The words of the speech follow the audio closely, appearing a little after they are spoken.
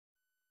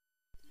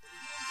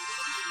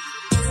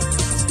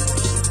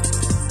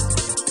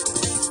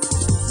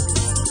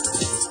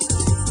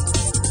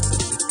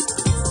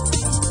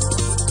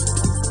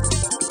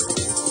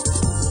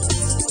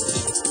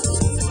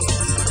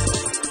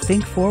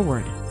Think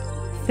forward.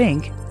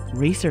 Think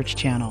Research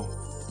Channel.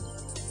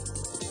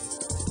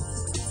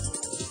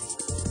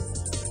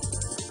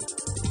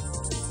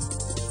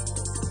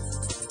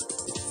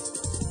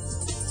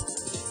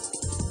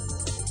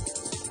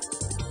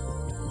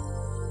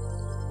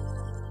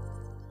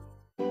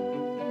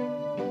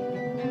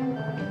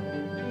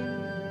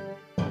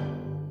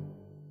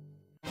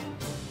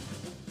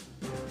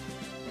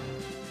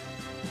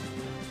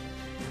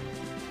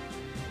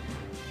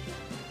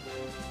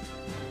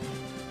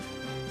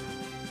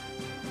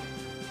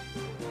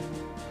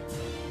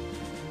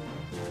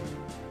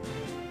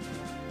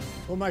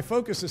 Well, my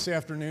focus this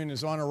afternoon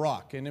is on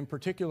Iraq, and in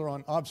particular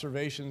on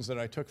observations that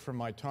I took from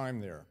my time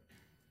there.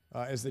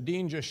 As the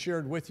Dean just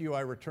shared with you,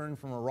 I returned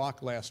from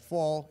Iraq last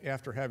fall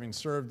after having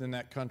served in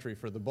that country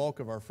for the bulk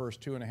of our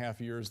first 2.5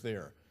 years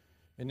there.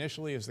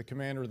 Initially as the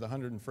commander of the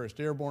 101st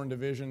Airborne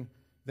Division,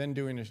 then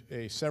doing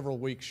a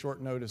several-week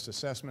short-notice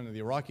assessment of the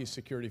Iraqi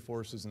security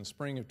forces in the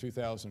spring of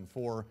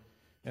 2004,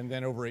 and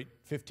then over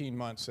 15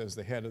 months as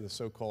the head of the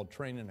so-called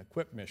Train and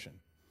Equip mission.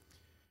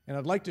 And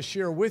I'd like to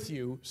share with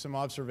you some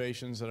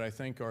observations that I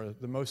think are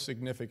the most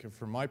significant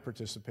for my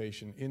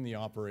participation in the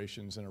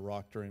operations in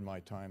Iraq during my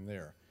time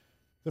there.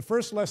 The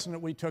first lesson that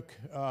we took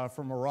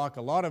from Iraq,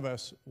 a lot of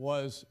us,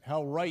 was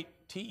how right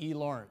T.E.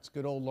 Lawrence,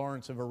 good old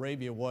Lawrence of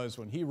Arabia, was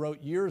when he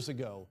wrote years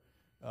ago,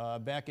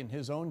 back in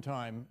his own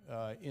time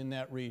in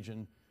that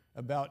region,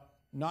 about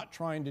not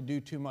trying to do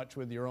too much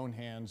with your own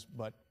hands,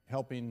 but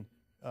helping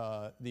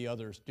the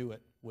others do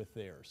it with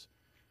theirs.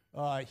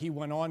 He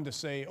went on to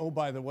say, oh,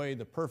 by the way,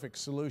 the perfect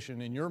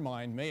solution in your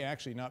mind may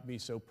actually not be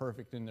so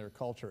perfect in their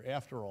culture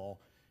after all.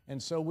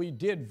 And so we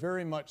did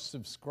very much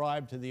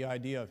subscribe to the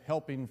idea of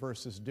helping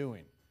versus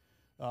doing,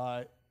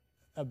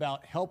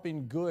 about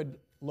helping good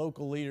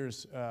local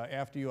leaders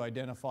after you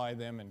identify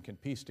them and can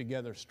piece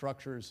together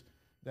structures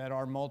that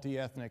are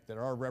multi-ethnic, that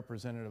are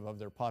representative of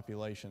their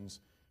populations,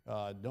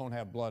 don't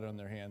have blood on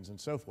their hands, and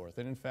so forth.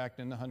 And in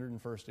fact, in the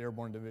 101st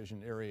Airborne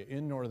Division area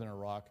in northern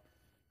Iraq,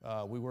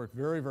 we worked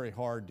very, very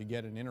hard to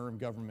get an interim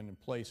government in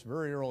place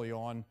very early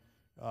on,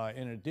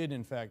 and it did,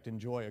 in fact,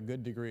 enjoy a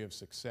good degree of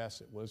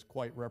success. It was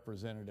quite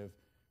representative,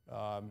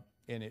 and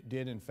it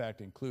did, in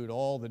fact, include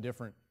all the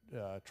different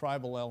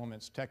tribal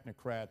elements,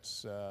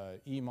 technocrats,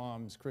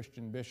 imams,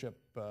 Christian bishop,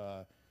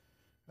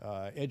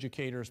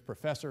 educators,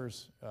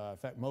 professors. In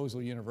fact,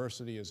 Mosul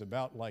University is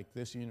about like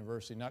this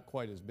university, not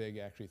quite as big,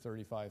 actually,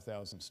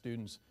 35,000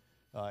 students,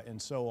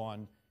 and so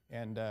on.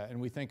 And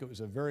we think it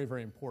was a very,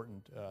 very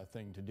important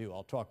thing to do.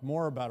 I'll talk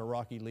more about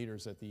Iraqi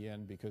leaders at the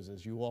end because,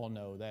 as you all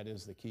know, that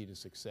is the key to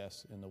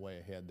success in the way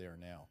ahead there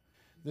now.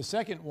 The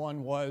second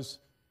one was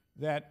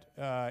that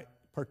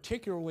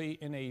particularly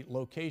in a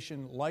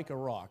location like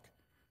Iraq,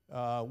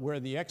 where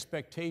the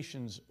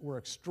expectations were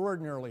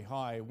extraordinarily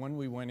high when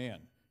we went in.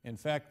 In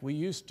fact, we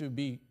used to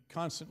be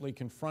constantly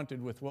confronted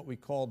with what we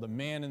call the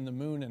man in the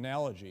moon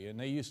analogy, and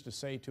they used to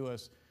say to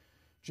us,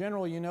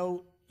 General, you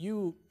know,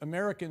 you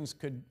Americans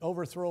could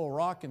overthrow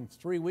Iraq in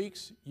 3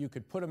 weeks. You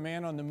could put a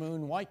man on the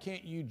moon. Why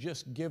can't you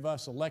just give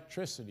us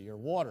electricity or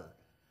water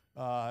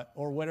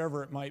or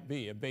whatever it might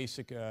be, a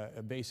basic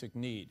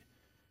need?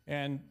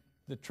 And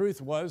the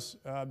truth was,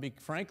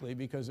 frankly,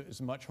 because it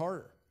was much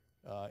harder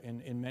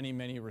in many,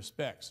 many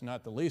respects,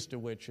 not the least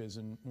of which is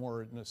in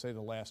more, let's say, the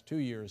last 2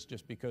 years,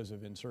 just because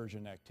of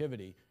insurgent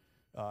activity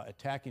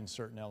attacking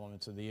certain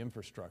elements of the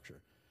infrastructure.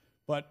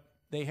 But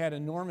they had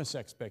enormous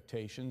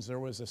expectations.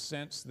 There was a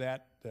sense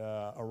that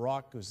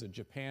Iraq was the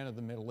Japan of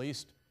the Middle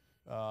East,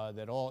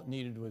 that all it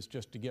needed was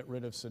just to get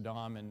rid of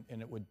Saddam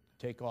and it would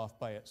take off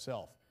by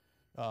itself.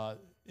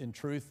 In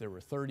truth, there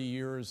were 30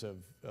 years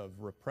of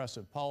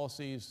repressive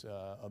policies,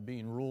 of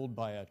being ruled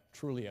by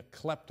truly a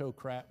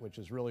kleptocrat, which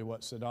is really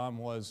what Saddam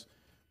was,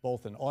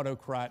 both an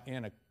autocrat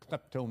and a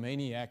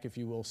kleptomaniac, if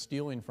you will,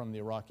 stealing from the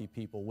Iraqi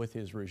people with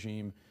his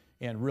regime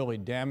and really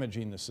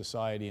damaging the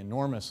society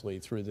enormously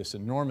through this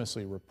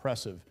enormously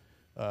repressive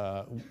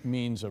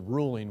means of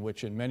ruling,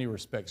 which in many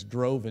respects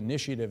drove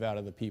initiative out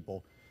of the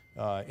people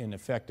and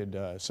affected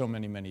so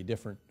many, many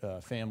different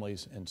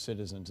families and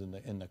citizens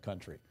in the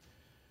country.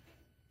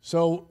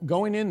 So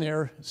going in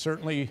there,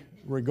 certainly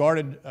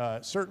regarded,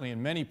 certainly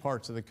in many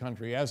parts of the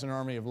country, as an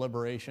army of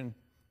liberation,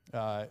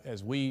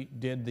 as we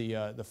did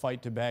the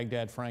fight to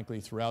Baghdad,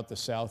 frankly, throughout the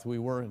South, we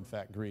were in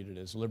fact greeted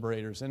as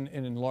liberators, and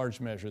in large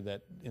measure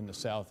that in the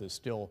South is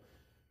still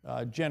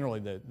generally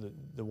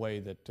the way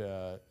that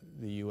the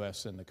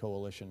U.S. and the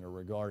coalition are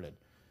regarded.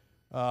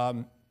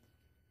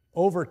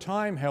 Over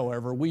time,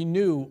 however, we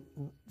knew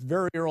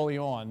very early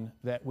on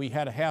that we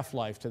had a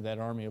half-life to that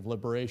army of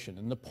liberation,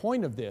 and the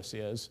point of this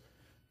is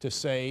to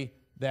say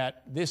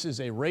that this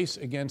is a race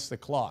against the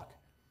clock.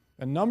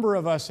 A number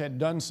of us had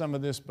done some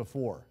of this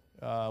before.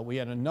 We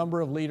had a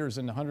number of leaders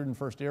in the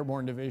 101st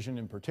Airborne Division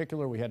in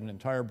particular. We had an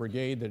entire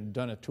brigade that had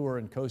done a tour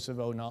in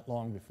Kosovo not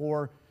long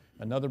before,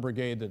 another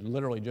brigade that had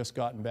literally just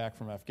gotten back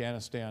from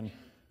Afghanistan.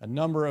 A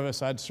number of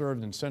us had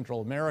served in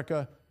Central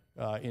America,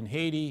 in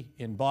Haiti,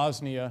 in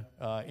Bosnia,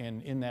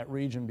 and in that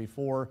region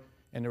before.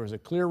 and there was a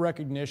clear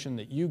recognition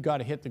that you got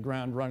to hit the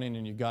ground running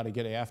and you got to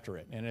get after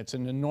it. And it's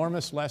an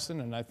enormous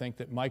lesson, and I think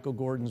that Michael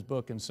Gordon's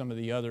book and some of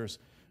the others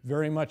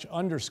very much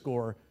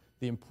underscore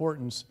the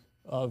importance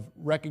of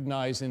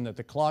recognizing that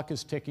the clock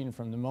is ticking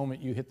from the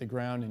moment you hit the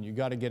ground, and you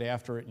got to get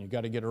after it and you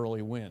got to get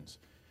early wins.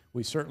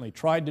 We certainly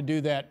tried to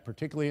do that,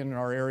 particularly in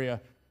our area.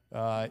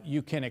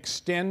 You can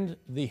extend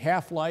the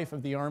half-life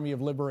of the Army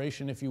of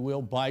Liberation, if you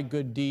will, by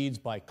good deeds,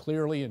 by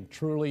clearly and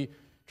truly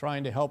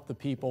trying to help the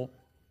people.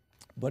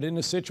 But in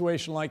a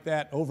situation like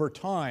that, over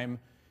time,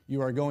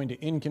 you are going to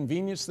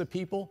inconvenience the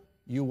people.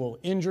 You will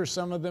injure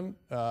some of them,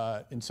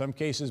 in some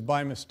cases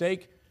by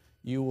mistake.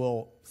 You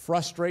will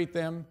frustrate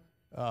them.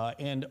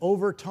 And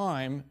over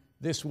time,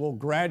 this will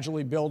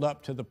gradually build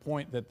up to the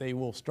point that they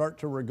will start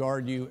to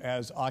regard you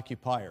as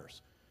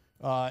occupiers.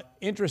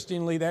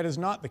 Interestingly, that is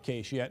not the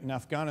case yet in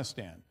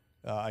Afghanistan.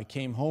 I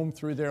came home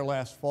through there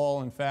last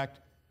fall, in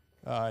fact,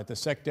 at the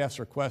SecDef's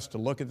request to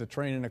look at the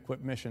train and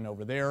equip mission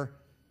over there.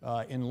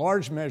 In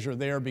large measure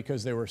there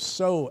because they were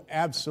so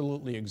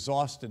absolutely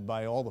exhausted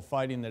by all the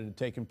fighting that had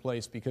taken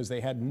place, because they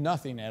had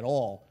nothing at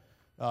all.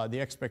 The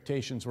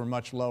expectations were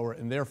much lower,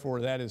 and therefore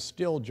that is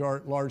still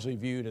largely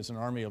viewed as an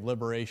Army of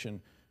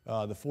Liberation,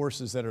 the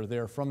forces that are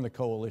there from the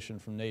coalition,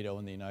 from NATO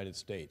and the United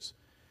States.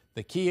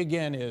 The key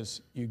again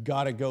is you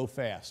got to go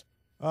fast.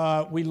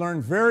 We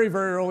learned very,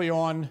 very early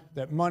on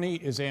that money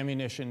is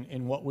ammunition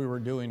in what we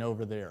were doing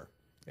over there.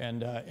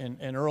 And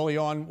early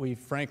on, we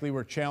frankly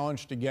were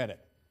challenged to get it.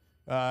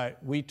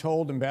 We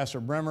told Ambassador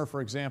Bremer, for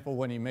example,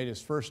 when he made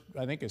his first,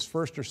 I think his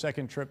first or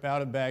second trip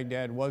out of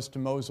Baghdad was to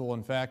Mosul.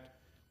 In fact,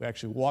 we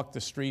actually walked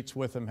the streets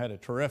with him, had a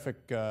terrific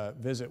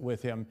visit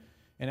with him.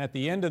 And at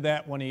the end of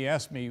that, when he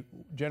asked me,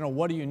 General,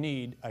 what do you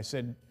need? I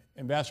said,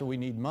 Ambassador, we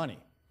need money.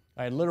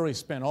 I had literally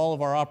spent all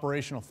of our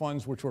operational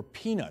funds, which were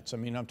peanuts. I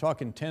mean, I'm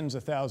talking tens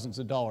of thousands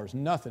of dollars,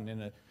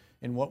 nothing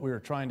in what we were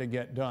trying to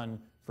get done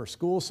for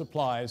school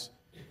supplies,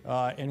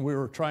 and we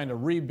were trying to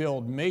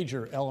rebuild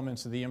major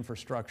elements of the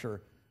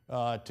infrastructure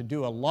to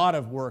do a lot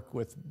of work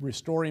with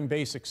restoring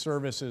basic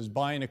services,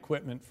 buying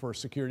equipment for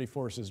security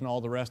forces, and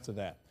all the rest of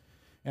that.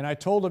 And I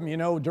told him, you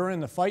know, during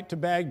the fight to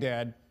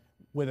Baghdad,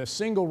 with a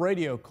single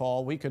radio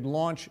call, we could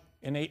launch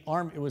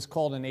it was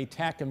called an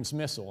ATACMS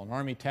missile, an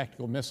Army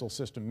Tactical Missile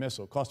System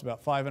missile. It cost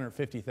about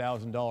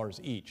 $550,000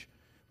 each.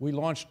 We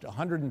launched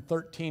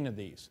 113 of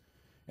these.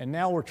 And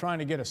now we're trying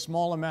to get a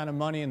small amount of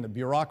money, and the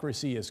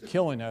bureaucracy is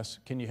killing us.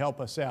 Can you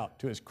help us out?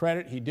 To his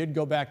credit, he did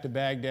go back to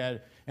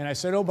Baghdad. And I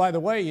said, oh, by the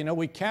way, you know,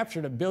 we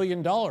captured $1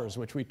 billion,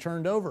 which we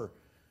turned over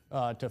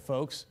to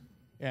folks.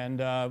 And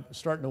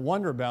starting to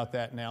wonder about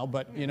that now.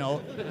 But, you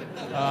know,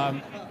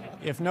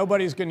 if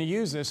nobody's going to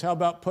use this, how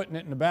about putting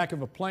it in the back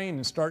of a plane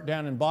and start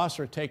down in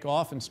Basra, take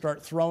off, and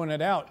start throwing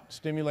it out,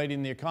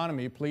 stimulating the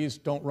economy. Please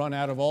don't run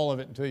out of all of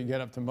it until you get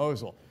up to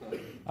Mosul.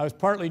 I was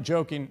partly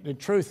joking. The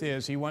truth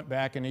is he went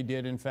back and he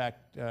did, in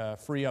fact,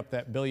 free up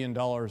that $1 billion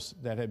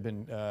that had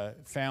been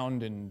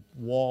found in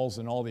walls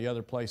and all the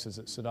other places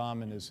that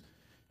Saddam and his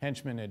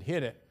henchmen had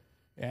hid it.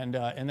 And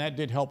that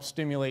did help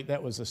stimulate.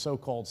 That was the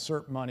so-called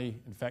CERP money.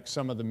 In fact,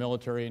 some of the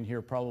military in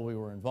here probably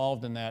were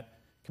involved in that.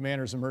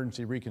 Commander's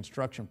Emergency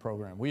Reconstruction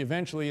Program. We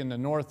eventually, in the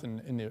north and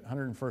in the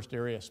 101st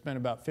area, spent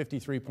about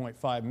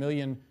 $53.5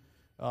 million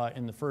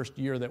in the first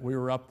year that we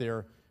were up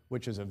there,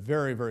 which is a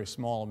very, very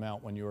small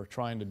amount when you were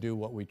trying to do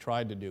what we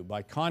tried to do.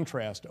 By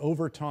contrast,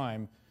 over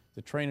time,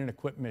 the train and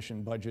equip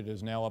mission budget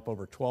is now up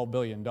over $12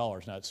 billion.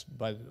 Now,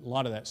 a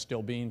lot of that's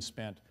still being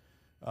spent.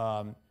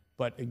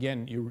 But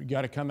again, you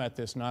got to come at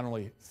this not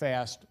only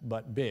fast,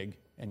 but big,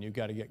 and you've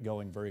got to get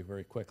going very,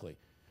 very quickly.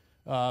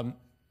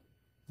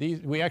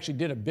 We actually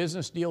did a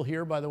business deal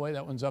here, by the way.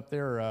 That one's up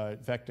there. In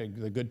fact,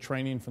 the good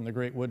training from the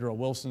great Woodrow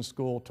Wilson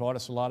School taught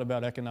us a lot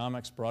about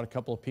economics, brought a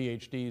couple of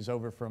PhDs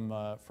over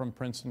from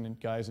Princeton,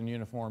 guys in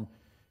uniform.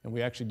 And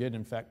we actually did,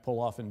 in fact,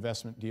 pull off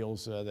investment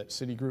deals that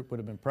Citigroup would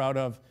have been proud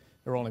of.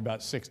 There were only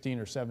about 16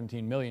 or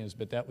 17 millions,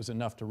 but that was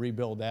enough to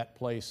rebuild that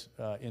place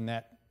in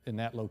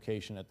that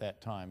location at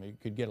that time. You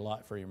could get a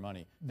lot for your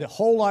money. The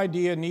whole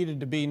idea needed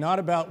to be not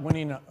about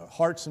winning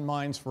hearts and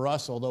minds for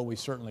us, although we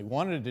certainly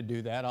wanted to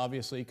do that,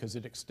 obviously, because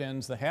it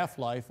extends the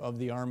half-life of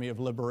the Army of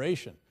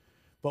Liberation.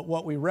 But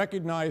what we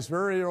recognized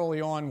very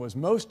early on was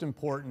most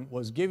important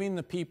was giving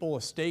the people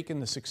a stake in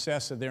the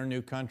success of their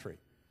new country.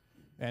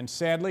 And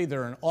sadly,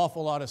 there are an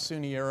awful lot of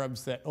Sunni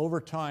Arabs that over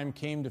time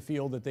came to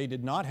feel that they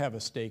did not have a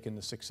stake in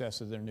the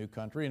success of their new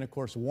country. And of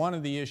course, one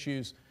of the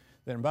issues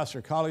that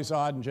Ambassador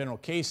Khalilzad and General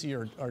Casey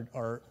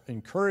are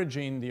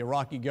encouraging the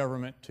Iraqi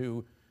government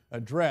to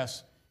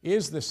address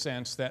is the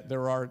sense that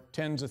there are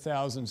tens of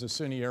thousands of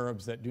Sunni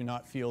Arabs that do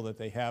not feel that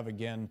they have,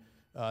 again,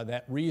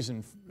 that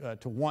reason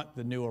to want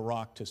the new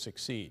Iraq to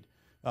succeed.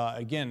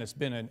 Again, it's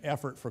been an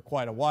effort for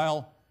quite a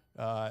while.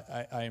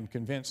 I am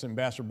convinced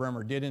Ambassador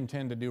Bremer did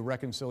intend to do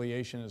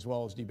reconciliation as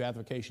well as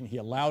de-Baathification. He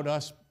allowed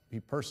us, he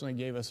personally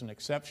gave us an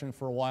exception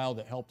for a while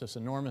that helped us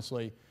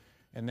enormously.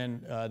 And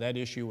then that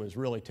issue was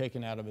really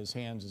taken out of his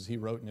hands, as he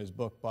wrote in his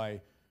book,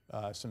 by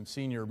some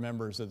senior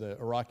members of the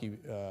Iraqi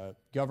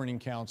Governing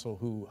Council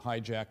who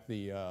hijacked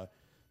the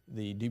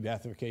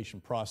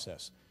de-Baathification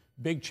process.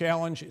 Big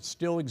challenge, it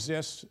still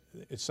exists.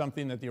 It's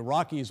something that the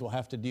Iraqis will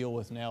have to deal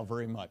with now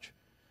very much.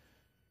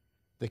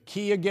 The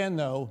key again,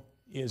 though,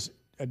 is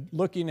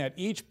looking at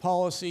each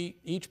policy,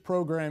 each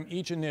program,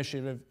 each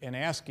initiative, and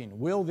asking,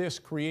 will this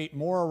create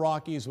more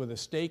Iraqis with a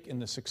stake in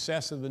the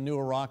success of the new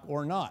Iraq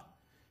or not?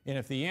 And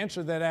if the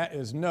answer to that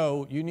is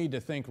no, you need to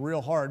think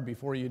real hard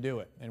before you do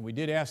it. And we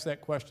did ask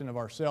that question of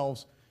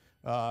ourselves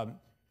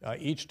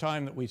each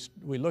time that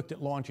we looked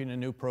at launching a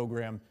new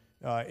program.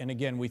 And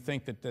again, we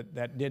think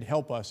that did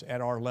help us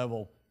at our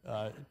level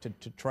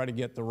to try to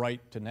get the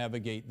right to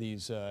navigate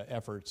these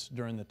efforts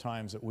during the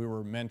times that we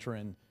were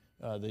mentoring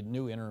the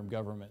new interim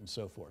government and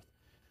so forth.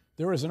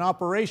 There is an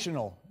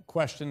operational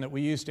question that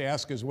we used to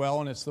ask as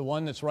well, and it's the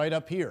one that's right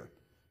up here.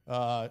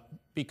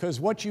 Because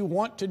what you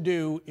want to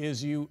do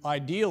is you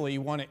ideally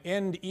want to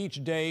end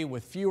each day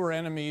with fewer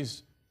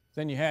enemies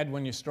than you had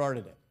when you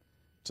started it.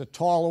 It's a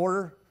tall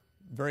order,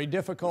 very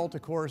difficult,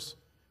 of course,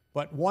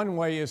 but one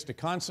way is to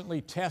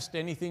constantly test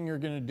anything you're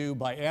going to do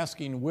by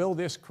asking, will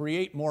this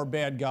create more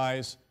bad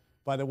guys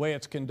by the way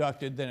it's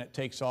conducted than it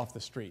takes off the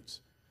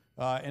streets?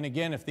 And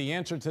again, if the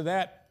answer to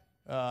that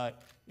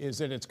is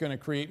that it's going to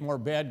create more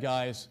bad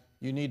guys,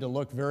 you need to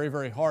look very,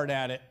 very hard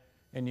at it,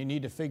 and you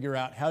need to figure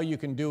out how you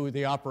can do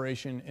the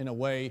operation in a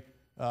way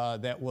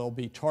that will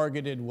be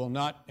targeted, will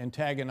not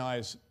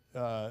antagonize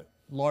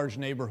large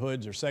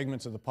neighborhoods or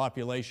segments of the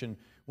population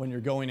when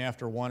you're going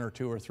after one or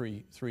two or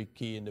three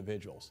key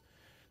individuals.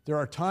 There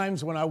are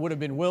times when I would have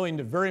been willing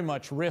to very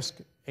much risk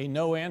a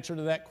no answer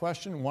to that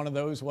question. One of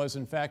those was,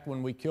 in fact,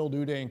 when we killed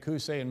Uday and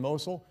Qusay in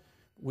Mosul.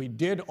 We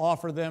did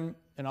offer them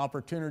an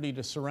opportunity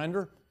to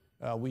surrender.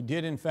 We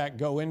did, in fact,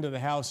 go into the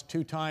house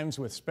 2 times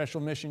with Special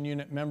Mission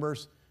Unit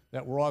members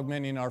that were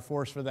augmenting our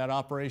force for that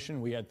operation.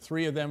 We had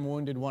 3 of them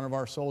wounded, 1 of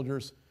our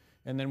soldiers,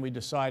 and then we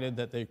decided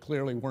that they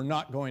clearly were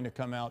not going to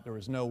come out. There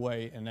was no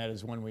way, and that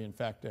is when we, in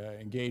fact,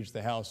 engaged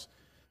the house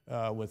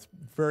with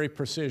very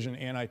precision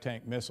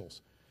anti-tank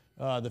missiles.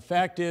 The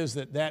fact is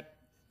that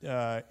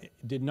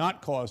did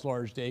not cause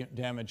large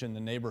damage in the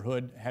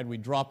neighborhood. Had we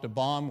dropped a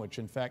bomb, which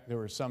in fact there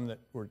were some that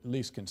were at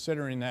least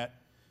considering that,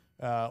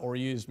 or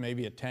used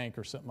maybe a tank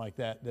or something like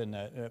that, then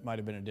it might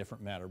have been a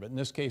different matter. But in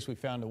this case, we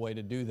found a way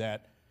to do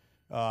that.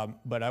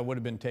 But I would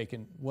have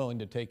been willing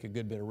to take a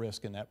good bit of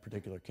risk in that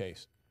particular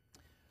case.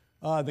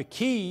 The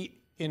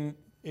key in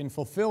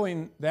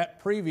fulfilling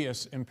that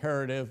previous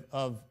imperative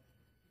of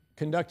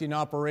conducting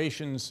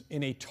operations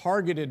in a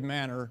targeted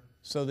manner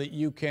so that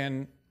you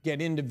can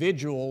get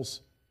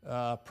individuals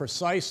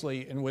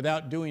precisely and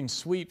without doing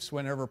sweeps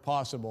whenever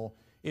possible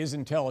is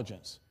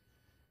intelligence.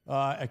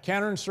 A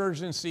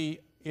counterinsurgency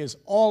is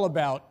all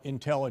about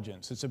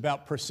intelligence. It's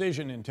about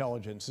precision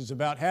intelligence. It's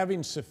about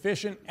having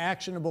sufficient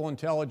actionable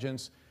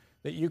intelligence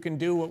that you can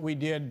do what we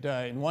did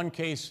in one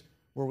case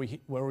where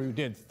we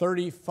did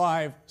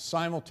 35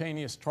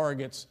 simultaneous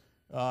targets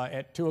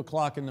at 2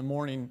 o'clock in the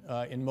morning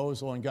in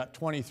Mosul and got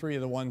 23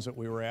 of the ones that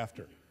we were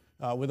after,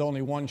 with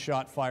only 1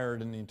 shot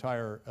fired in the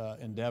entire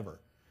endeavor.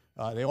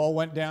 They all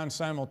went down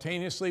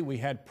simultaneously. We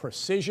had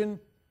precision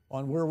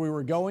on where we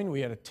were going.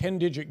 We had a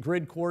 10-digit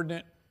grid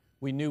coordinate.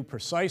 We knew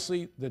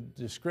precisely the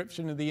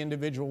description of the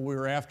individual we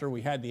were after.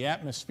 We had the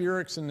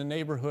atmospherics in the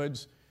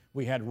neighborhoods.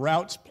 We had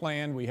routes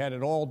planned. We had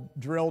it all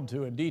drilled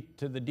to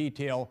the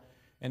detail.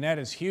 And that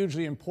is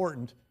hugely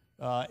important,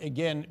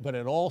 again, but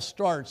it all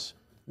starts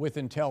with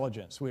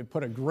intelligence. We have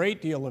put a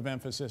great deal of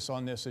emphasis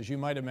on this, as you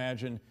might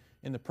imagine,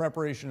 in the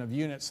preparation of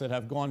units that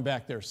have gone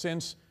back there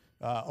since,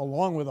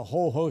 along with a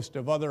whole host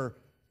of other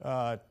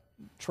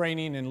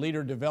training and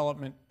leader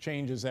development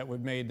changes that we've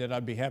made that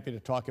I'd be happy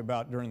to talk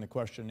about during the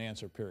question and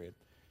answer period.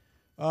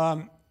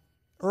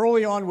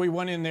 Early on, we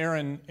went in there,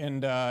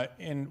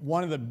 and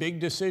one of the big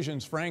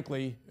decisions,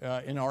 frankly,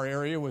 in our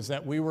area was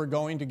that we were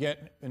going to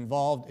get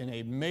involved in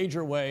a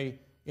major way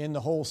in the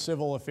whole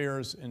civil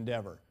affairs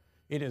endeavor.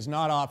 It is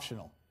not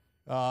optional.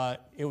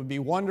 It would be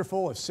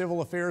wonderful if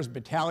civil affairs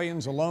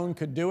battalions alone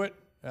could do it.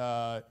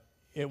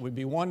 It would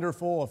be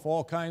wonderful if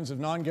all kinds of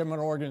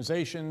non-governmental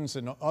organizations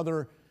and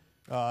other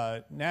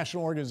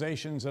national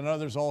organizations and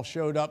others all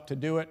showed up to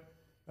do it.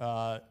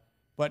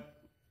 But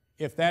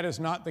if that is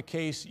not the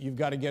case, you've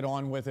got to get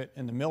on with it,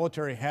 and the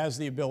military has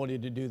the ability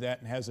to do that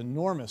and has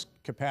enormous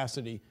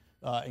capacity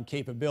and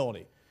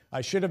capability.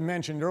 I should have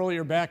mentioned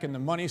earlier back in the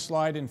money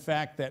slide, in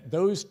fact, that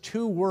those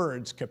 2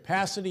 words,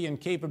 capacity and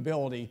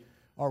capability,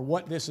 are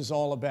what this is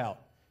all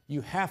about.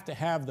 You have to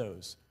have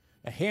those.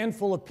 A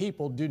handful of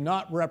people do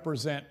not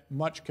represent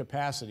much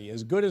capacity,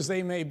 as good as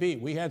they may be.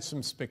 We had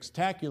some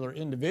spectacular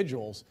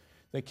individuals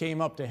that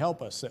came up to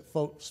help us that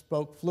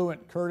spoke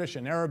fluent Kurdish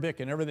and Arabic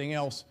and everything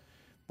else.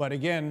 But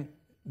again,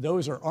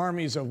 those are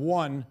armies of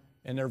one,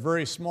 and they're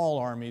very small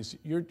armies.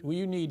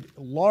 You need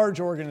large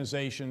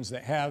organizations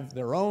that have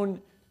their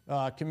own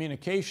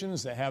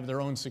communications, that have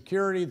their own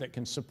security, that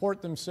can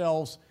support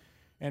themselves.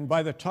 And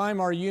by the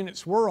time our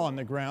units were on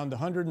the ground, the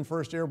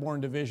 101st Airborne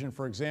Division,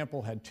 for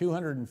example, had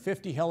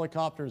 250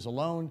 helicopters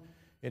alone.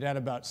 It had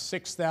about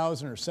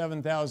 6,000 or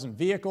 7,000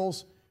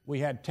 vehicles. We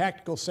had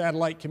tactical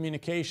satellite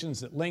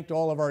communications that linked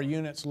all of our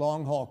units,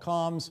 long-haul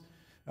comms.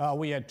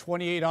 We had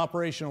 28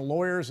 operational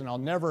lawyers, and I'll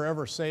never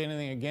ever say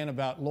anything again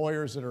about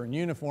lawyers that are in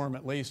uniform,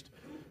 at least,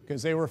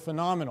 because they were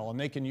phenomenal,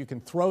 and you can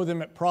throw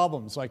them at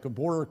problems like a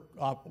border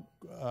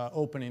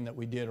opening that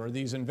we did, or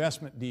these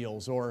investment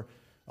deals, or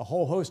a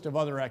whole host of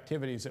other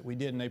activities that we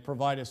did, and they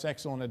provide us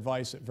excellent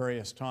advice at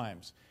various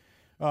times.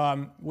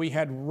 We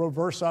had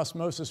reverse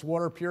osmosis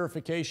water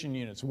purification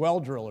units, well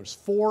drillers,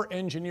 4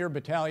 engineer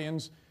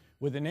battalions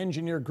with an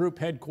engineer group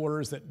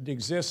headquarters that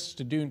exists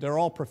to do, they're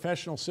all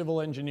professional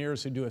civil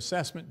engineers who do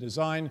assessment,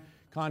 design,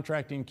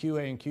 contracting,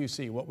 QA, and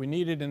QC. What we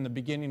needed in the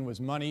beginning was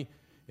money.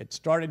 It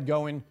started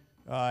going,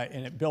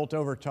 and it built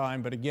over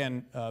time, but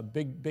again,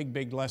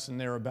 big lesson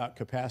there about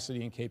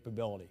capacity and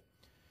capability.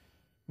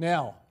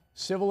 Now,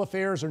 civil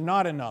affairs are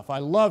not enough. I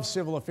love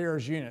civil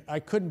affairs unit. I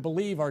couldn't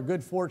believe our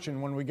good fortune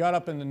when we got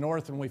up in the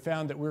north and we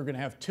found that we were going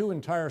to have 2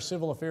 entire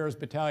civil affairs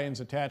battalions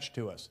attached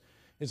to us.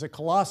 It's a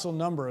colossal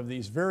number of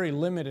these very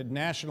limited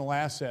national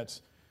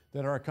assets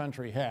that our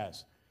country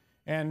has.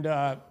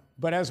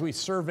 But as we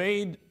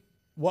surveyed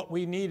what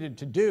we needed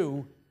to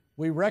do,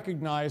 we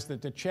recognized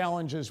that the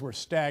challenges were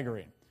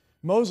staggering.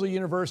 Mosley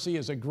University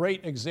is a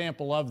great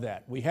example of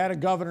that. We had a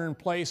governor in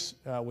place.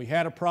 We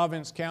had a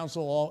province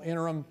council, all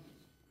interim.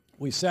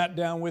 We sat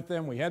down with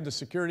them. We had the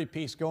security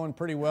piece going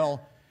pretty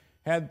well,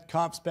 had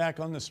cops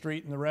back on the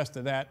street and the rest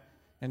of that,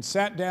 and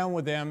sat down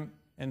with them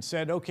and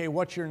said, okay,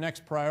 what's your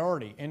next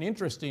priority? And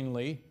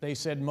interestingly, they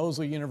said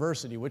Mosley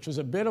University, which was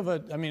a bit of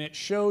a, I mean, it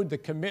showed the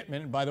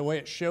commitment. By the way,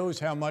 it shows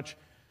how much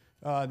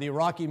the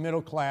Iraqi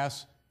middle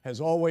class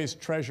has always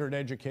treasured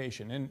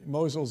education. And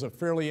Mosul's a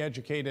fairly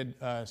educated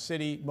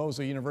city.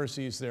 Mosley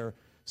University is their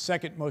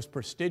second most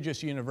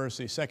prestigious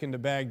university, second to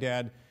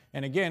Baghdad.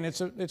 And again,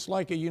 it's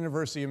like a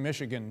University of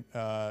Michigan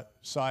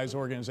size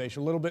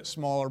organization, a little bit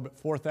smaller, but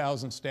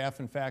 4,000 staff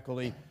and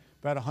faculty,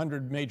 about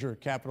 100 major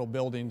Capitol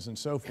buildings and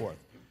so forth.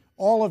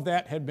 All of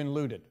that had been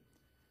looted.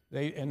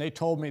 They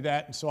told me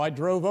that, and so I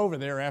drove over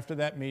there after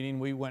that meeting.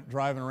 We went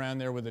driving around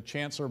there with the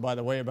chancellor, by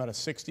the way, about a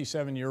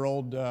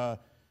 67-year-old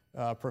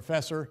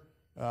professor,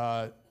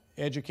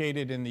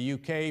 educated in the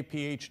UK,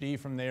 PhD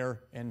from there,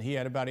 and he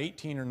had about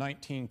 18 or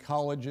 19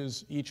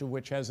 colleges, each of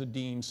which has a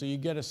dean. So you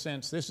get a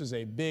sense this is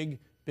a big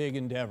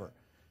endeavor.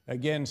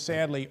 Again,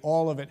 sadly,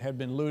 all of it had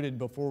been looted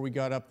before we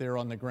got up there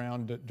on the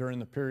ground during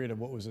the period of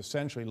what was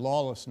essentially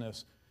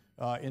lawlessness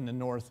in the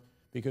north,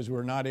 because we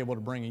were not able to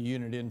bring a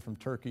unit in from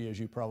Turkey, as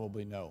you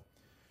probably know.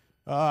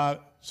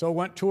 So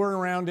went touring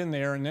around in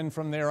there, and then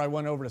from there I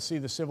went over to see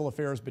the Civil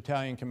Affairs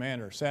Battalion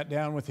commander, sat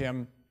down with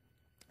him,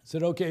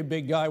 said, okay,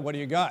 big guy, what do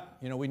you got?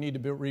 You know, we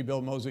need to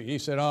rebuild Mosley. He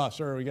said,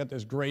 sir, we got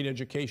this great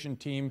education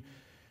team,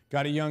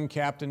 got a young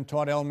captain,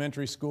 taught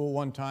elementary school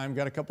one time,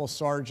 got a couple of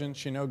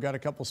sergeants, you know, got a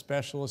couple of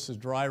specialists as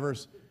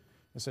drivers.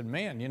 I said,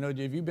 man, you know,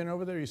 have you been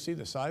over there? You see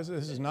the size of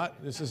this?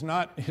 This is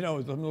not, you know, a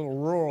little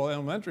rural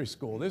elementary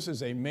school. This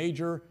is a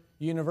major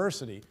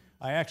university.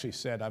 I actually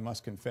said, I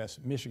must confess,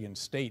 Michigan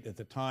State at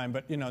the time,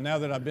 but you know, now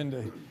that I've been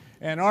to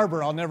Ann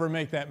Arbor, I'll never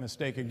make that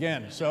mistake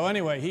again. So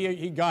anyway,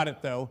 he got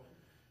it though.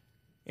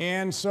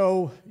 And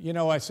so, you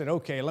know, I said,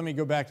 okay, let me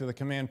go back to the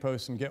command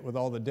post and get with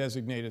all the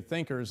designated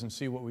thinkers and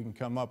see what we can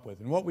come up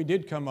with. And what we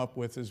did come up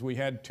with is we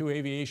had 2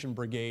 aviation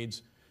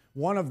brigades.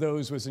 One of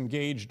those was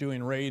engaged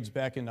doing raids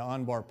back into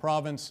Anbar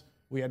province.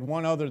 We had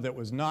one other that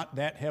was not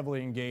that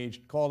heavily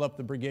engaged, called up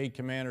the brigade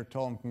commander,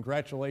 told him,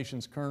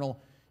 congratulations,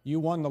 Colonel, you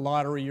won the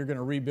lottery, you're going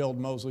to rebuild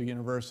Mosley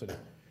University.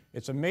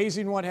 It's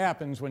amazing what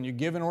happens when you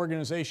give an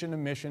organization a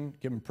mission,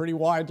 give them pretty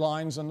wide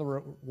lines on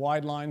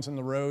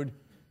the road,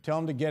 tell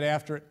him to get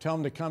after it, tell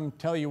him to come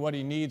tell you what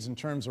he needs in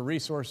terms of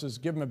resources,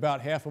 give him about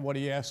half of what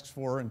he asks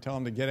for and tell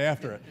him to get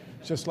after it,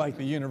 just like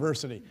the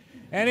university.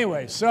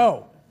 Anyway,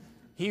 so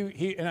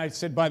and I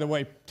said, by the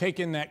way, take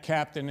in that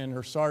captain and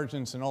her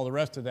sergeants and all the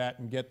rest of that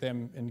and get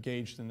them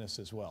engaged in this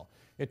as well.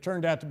 It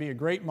turned out to be a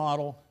great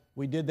model.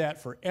 We did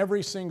that for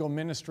every single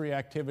ministry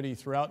activity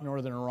throughout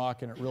northern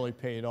Iraq, and it really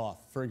paid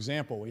off. For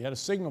example, we had a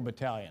signal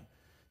battalion.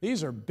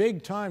 These are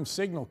big-time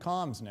signal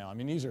comms now. I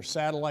mean, these are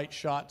satellite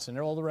shots and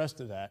all the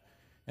rest of that.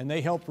 And they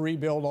helped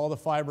rebuild all the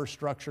fiber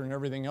structure and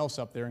everything else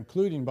up there,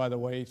 including, by the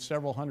way,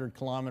 several hundred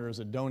kilometers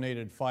of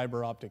donated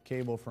fiber optic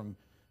cable from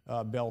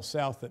Bell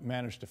South that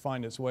managed to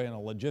find its way in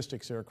a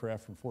logistics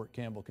aircraft from Fort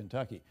Campbell,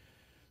 Kentucky.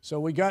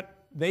 So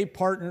they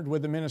partnered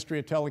with the Ministry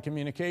of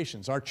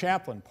Telecommunications. Our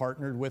chaplain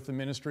partnered with the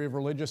Ministry of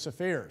Religious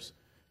Affairs.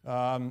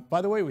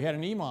 By the way, we had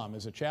an imam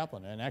as a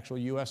chaplain, an actual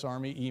U.S.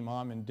 Army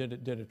imam, and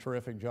did a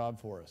terrific job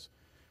for us.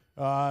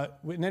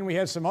 And then we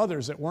had some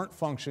others that weren't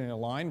functionally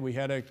aligned. We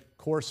had a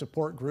core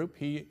support group.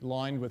 He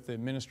aligned with the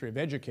Ministry of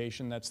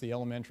Education. That's the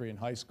elementary and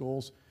high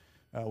schools.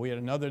 We had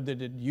another that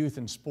did youth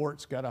and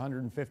sports, got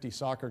 150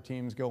 soccer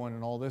teams going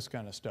and all this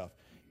kind of stuff.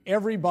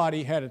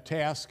 Everybody had a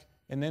task,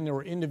 and then there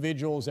were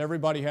individuals.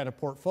 Everybody had a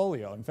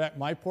portfolio. In fact,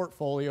 my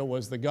portfolio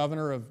was the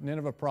governor of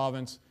Nineveh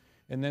province,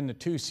 and then the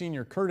 2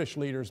 senior Kurdish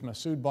leaders,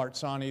 Masoud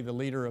Barzani, the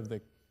leader of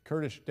the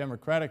Kurdish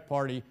Democratic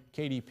Party,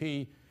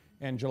 KDP,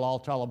 and Jalal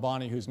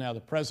Talabani, who's now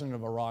the president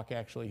of Iraq,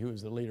 actually, who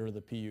is the leader of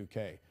the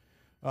PUK.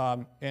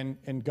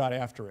 and got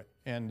after it.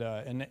 And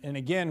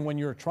again, when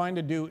you're trying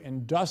to do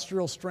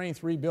industrial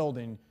strength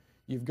rebuilding,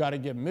 you've got to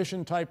give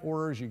mission type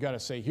orders. You've got to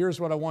say, here's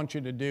what I want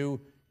you to do.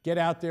 Get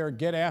out there,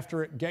 get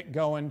after it, get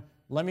going.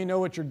 Let me know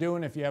what you're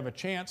doing if you have a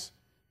chance.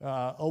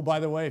 Oh, by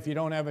the way, if you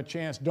don't have a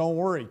chance, don't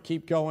worry.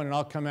 Keep going and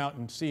I'll come out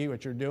and see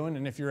what you're doing.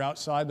 And if you're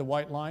outside the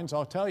white lines,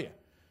 I'll tell you.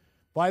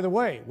 By the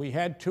way, we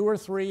had 2 or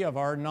 3 of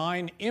our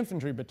 9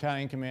 infantry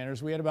battalion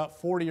commanders. We had about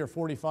 40 or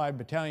 45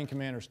 battalion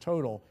commanders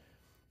total.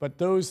 But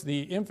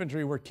the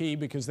infantry were key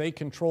because they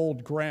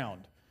controlled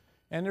ground.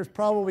 And there's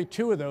probably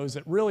 2 of those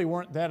that really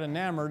weren't that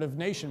enamored of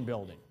nation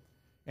building.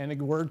 And the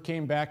word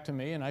came back to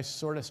me, and I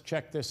sort of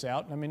checked this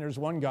out. I mean, there's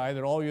one guy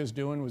that all he was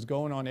doing was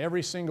going on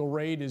every single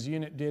raid his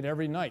unit did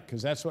every night,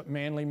 because that's what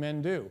manly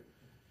men do.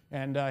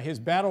 And his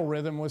battle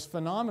rhythm was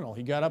phenomenal.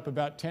 He got up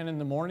about 10 in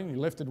the morning. He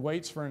lifted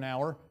weights for an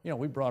hour. You know,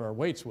 we brought our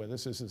weights with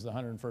us. This is the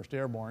 101st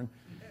Airborne.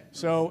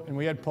 So, and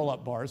we had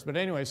pull-up bars. But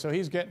anyway, so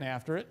he's getting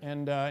after it,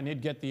 and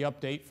he'd get the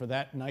update for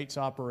that night's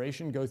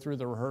operation, go through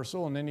the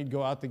rehearsal, and then he'd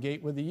go out the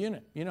gate with the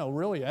unit. You know,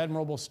 really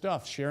admirable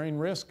stuff, sharing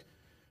risk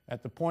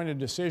at the point of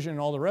decision and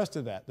all the rest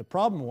of that. The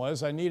problem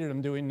was I needed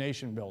him doing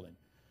nation building.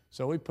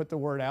 So we put the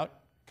word out.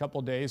 A couple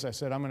of days, I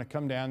said, I'm going to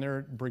come down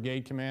there,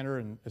 brigade commander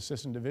and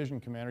assistant division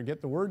commander, get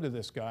the word to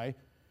this guy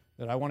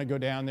that I want to go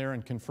down there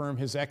and confirm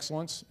his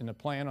excellence in the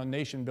plan on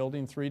nation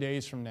building 3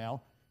 days from now.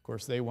 Of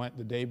course, they went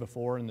the day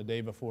before and the day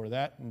before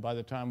that, and by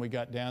the time we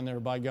got down there,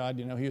 by God,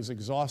 you know, he was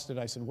exhausted.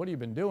 I said, what have you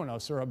been doing? Oh,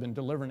 sir, I've been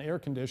delivering air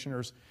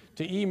conditioners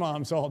to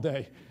imams all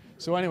day.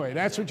 So anyway,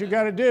 that's what you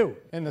got to do,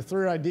 and the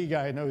 3rd ID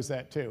guy knows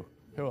that too.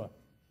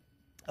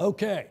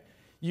 Okay.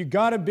 You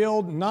got to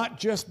build not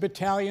just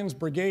battalions,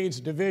 brigades,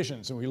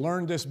 divisions, and we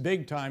learned this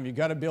big time. You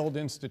got to build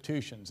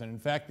institutions, and in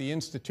fact, the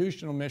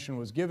institutional mission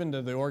was given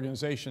to the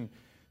organization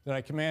that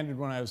I commanded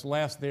when I was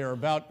last there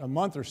about a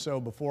month or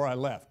so before I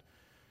left.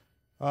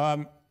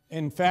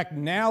 In fact,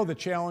 now the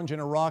challenge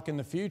in Iraq in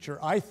the future,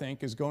 I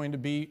think, is going to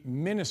be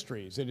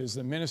ministries. It is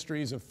the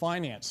ministries of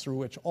finance through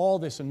which all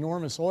this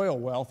enormous oil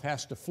wealth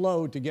has to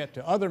flow to get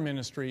to other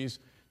ministries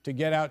to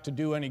get out to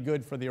do any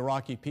good for the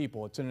Iraqi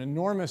people. It's an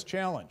enormous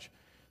challenge.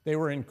 They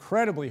were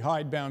incredibly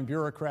hidebound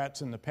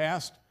bureaucrats in the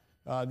past.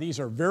 These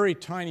are very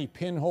tiny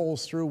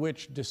pinholes through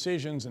which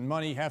decisions and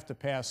money have to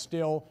pass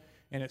still,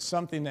 and it's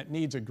something that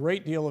needs a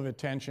great deal of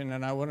attention.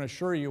 And I want to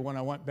assure you, when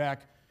I went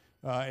back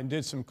and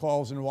did some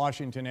calls in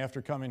Washington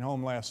after coming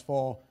home last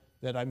fall,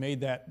 that I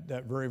made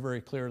that very, very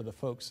clear to the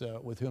folks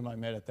with whom I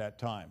met at that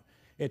time.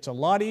 It's a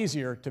lot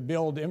easier to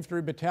build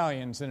infantry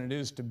battalions than it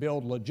is to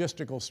build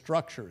logistical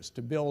structures,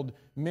 to build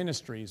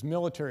ministries,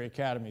 military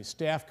academies,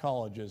 staff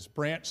colleges,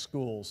 branch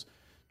schools,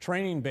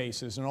 training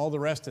bases, and all the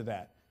rest of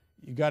that.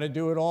 You got to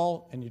do it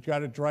all, and you've got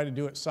to try to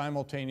do it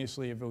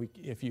simultaneously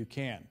if you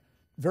can.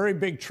 Very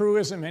big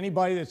truism.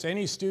 Anybody that's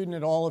any student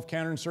at all of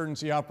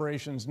counterinsurgency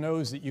operations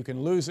knows that you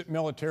can lose it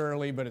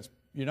militarily, but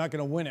you're not going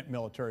to win it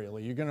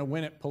militarily. You're going to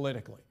win it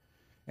politically.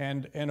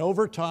 And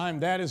over time,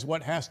 that is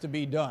what has to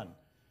be done.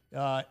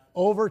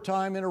 Over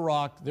time in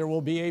Iraq, there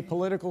will be a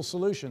political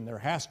solution. There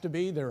has to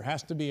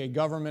be a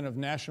government of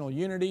national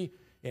unity.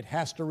 It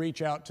has to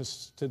reach out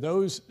to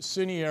those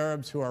Sunni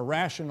Arabs who are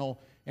rational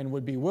and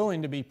would be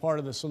willing to be part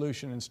of the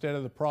solution instead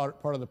of part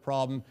of the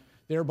problem,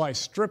 thereby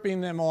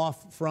stripping them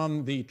off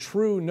from the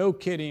true, no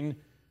kidding,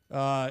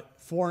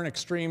 foreign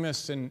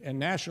extremists and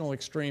national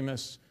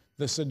extremists,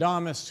 the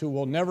Saddamists who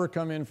will never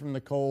come in from the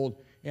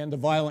cold, and the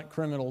violent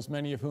criminals,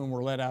 many of whom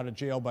were let out of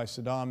jail by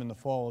Saddam in the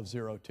fall of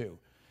 '02.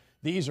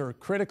 These are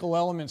critical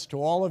elements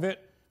to all of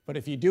it, but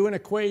if you do an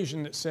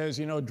equation that says,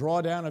 you know,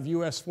 drawdown of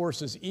U.S.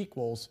 forces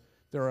equals,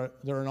 there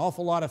are an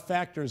awful lot of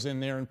factors in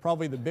there, and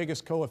probably the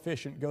biggest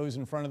coefficient goes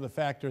in front of the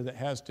factor that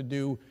has to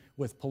do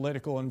with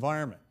political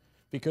environment.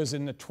 Because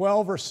in the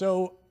 12 or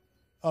so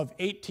of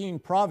 18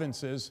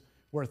 provinces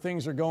where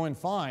things are going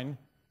fine,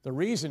 the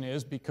reason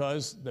is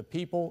because the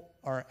people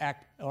are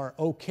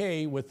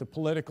okay with the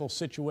political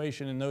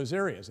situation in those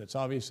areas. It's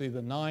obviously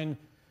the 9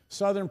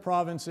 southern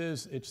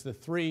provinces, it's the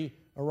 3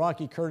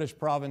 Iraqi Kurdish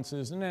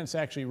provinces, and then it's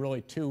actually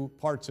really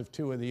parts of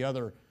 2 of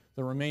the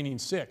remaining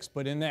 6.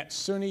 But in that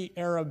Sunni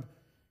Arab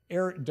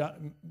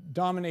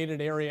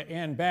dominated area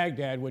and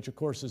Baghdad, which of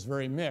course is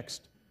very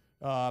mixed,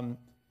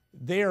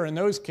 there in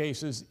those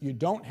cases you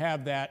don't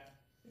have that.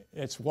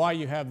 It's why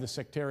you have the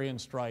sectarian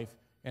strife,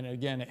 and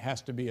again it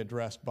has to be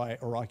addressed by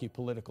Iraqi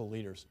political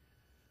leaders.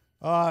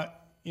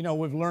 You know,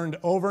 we've learned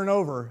over and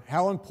over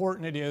how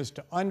important it is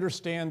to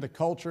understand the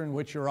culture in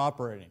which you're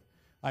operating.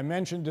 I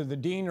mentioned to the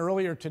dean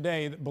earlier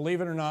today that,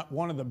 believe it or not,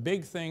 one of the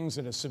big things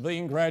that a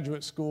civilian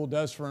graduate school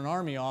does for an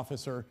Army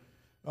officer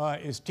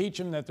is teach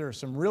them that there are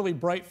some really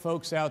bright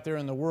folks out there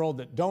in the world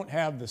that don't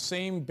have the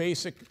same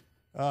basic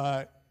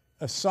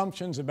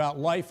assumptions about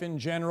life in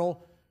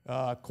general,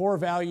 core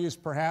values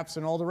perhaps,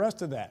 and all the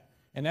rest of that.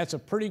 And that's a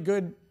pretty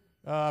good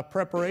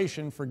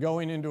preparation for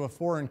going into a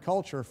foreign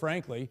culture,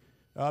 frankly,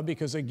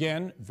 because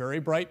again, very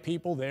bright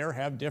people there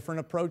have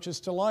different approaches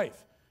to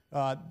life.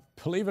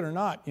 Believe it or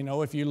not, you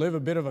know, if you live a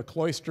bit of a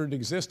cloistered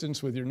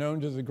existence with your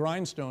nose to the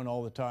grindstone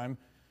all the time,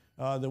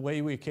 the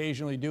way we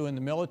occasionally do in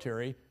the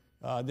military,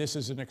 This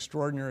is an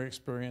extraordinary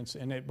experience.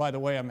 And by the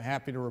way, I'm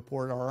happy to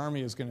report our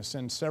Army is going to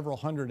send several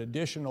hundred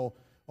additional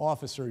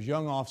officers,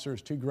 young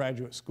officers, to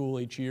graduate school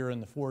each year,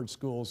 and the Ford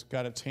School's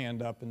got its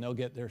hand up, and they'll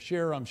get their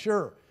share, I'm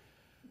sure.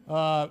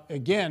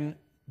 Again,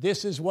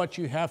 this is what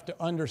you have to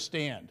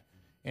understand.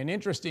 And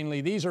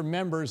interestingly, these are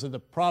members of the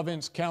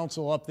province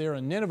council up there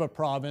in Nineveh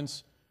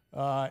province,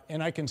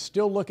 and I can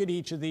still look at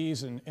each of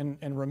these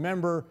and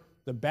remember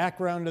the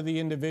background of the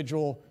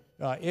individual,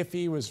 if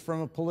he was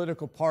from a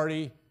political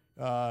party,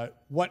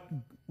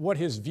 what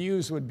his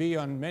views would be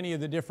on many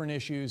of the different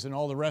issues and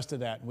all the rest of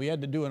that. And we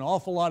had to do an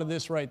awful lot of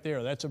this right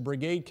there. That's a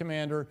brigade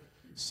commander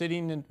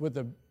sitting with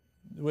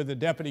the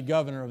deputy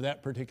governor of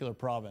that particular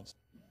province.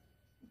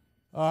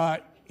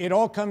 It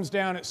all comes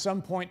down at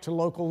some point to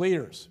local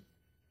leaders.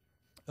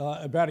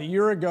 About a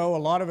year ago, a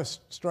lot of us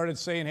started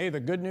saying, hey, the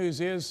good news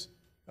is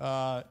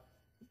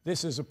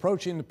this is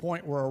approaching the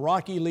point where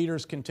Iraqi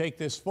leaders can take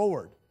this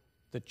forward.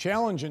 The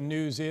challenging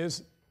news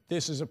is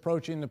this is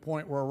approaching the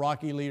point where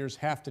Iraqi leaders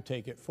have to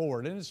take it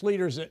forward. And it's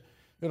leaders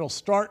that'll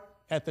start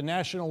at the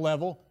national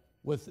level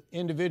with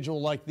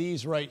individuals like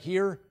these right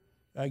here,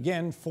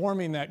 again,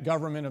 forming that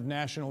government of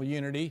national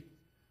unity.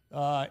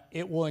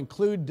 It will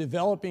include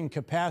developing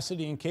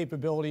capacity and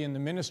capability in the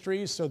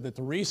ministries so that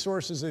the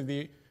resources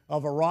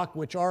of Iraq,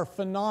 which are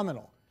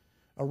phenomenal.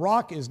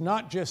 Iraq is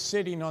not just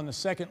sitting on the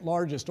second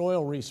largest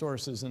oil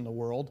resources in the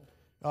world.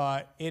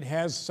 It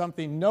has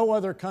something no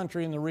other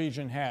country in the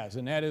region has,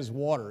 and that is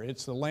water.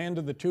 It's the land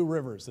of the two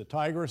rivers, the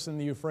Tigris and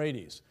the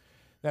Euphrates.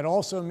 That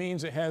also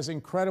means it has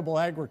incredible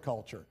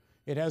agriculture.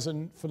 It has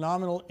a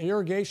phenomenal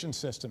irrigation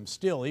system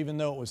still, even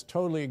though it was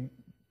totally,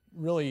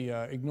 really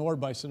ignored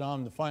by Saddam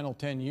in the final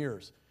 10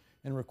 years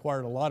and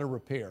required a lot of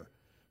repair.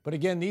 But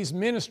again, these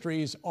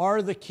ministries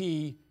are the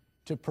key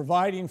to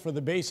providing for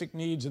the basic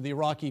needs of the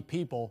Iraqi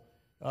people,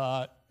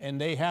 and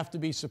they have to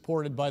be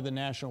supported by the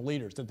national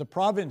leaders. At the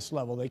province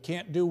level, they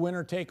can't do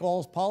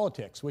winner-take-all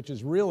politics, which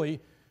is really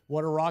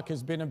what Iraq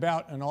has been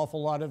about an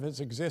awful lot of its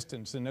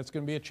existence, and that's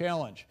going to be a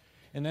challenge.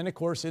 And then, of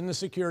course, in the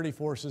security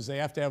forces, they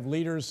have to have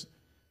leaders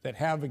that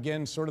have,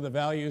 again, sort of the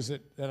values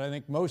that I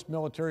think most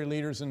military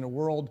leaders in the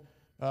world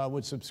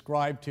would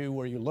subscribe to,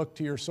 where you look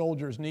to your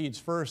soldiers' needs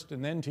first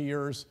and then to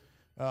yours.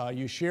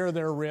 You share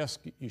their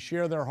risk, you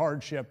share their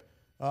hardship,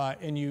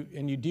 and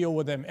you deal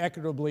with them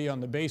equitably on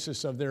the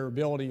basis of their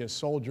ability as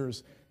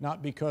soldiers,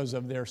 not because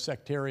of their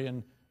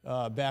sectarian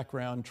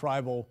background,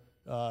 tribal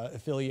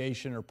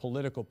affiliation, or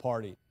political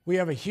party. We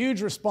have a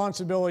huge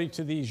responsibility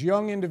to these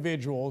young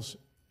individuals,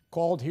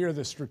 called here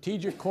the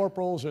strategic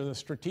corporals or the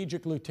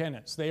strategic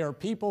lieutenants. They are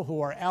people who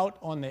are out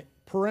on the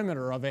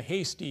perimeter of a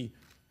hasty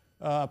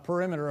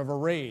perimeter of a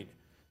raid.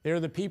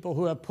 They're the people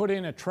who have put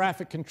in a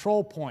traffic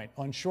control point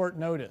on short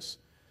notice.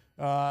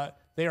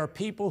 They are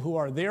people who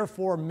are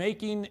therefore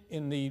making,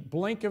 in the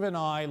blink of an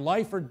eye,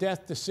 life or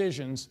death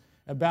decisions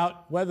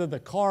about whether the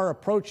car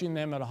approaching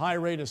them at a high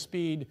rate of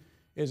speed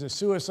is a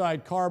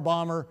suicide car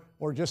bomber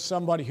or just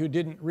somebody who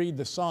didn't read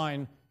the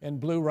sign and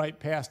blew right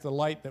past the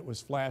light that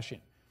was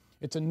flashing.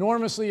 It's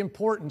enormously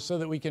important so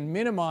that we can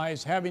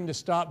minimize having to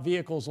stop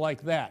vehicles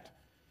like that.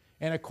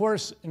 And of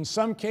course, in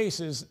some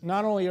cases,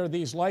 not only are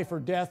these life or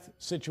death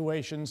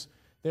situations,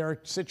 there are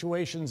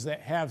situations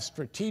that have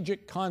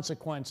strategic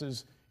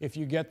consequences if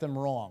you get them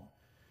wrong.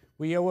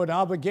 We owe an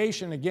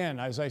obligation, again,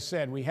 as I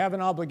said, we have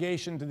an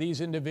obligation to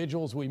these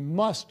individuals. We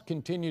must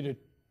continue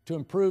to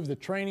improve the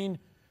training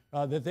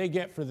that they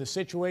get for the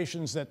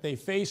situations that they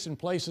face in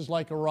places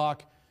like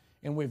Iraq,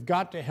 and we've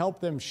got to help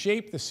them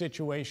shape the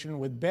situation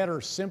with better,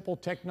 simple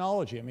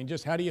technology. I mean,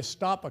 just how do you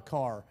stop a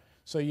car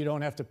so you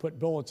don't have to put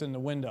bullets in the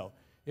window?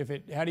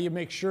 How do you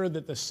make sure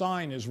that the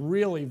sign is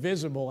really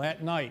visible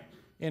at night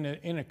in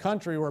a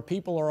country where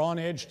people are on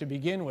edge to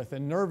begin with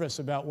and nervous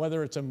about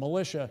whether it's a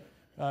militia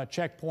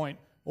checkpoint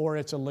or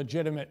it's a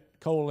legitimate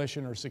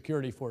coalition or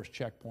security force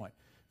checkpoint?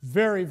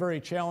 Very, very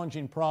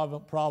challenging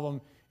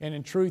problem, and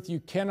in truth, you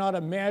cannot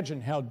imagine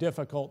how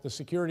difficult the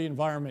security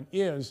environment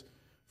is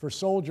for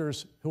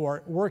soldiers who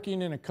are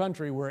working in a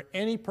country where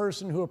any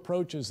person who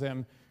approaches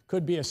them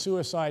could be a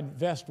suicide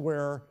vest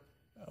wearer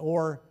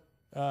or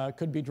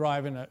could be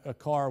driving a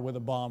car with a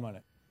bomb on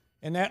it.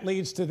 And that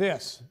leads to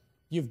this.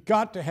 You've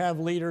got to have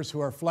leaders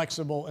who are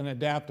flexible and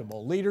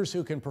adaptable, leaders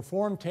who can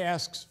perform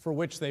tasks for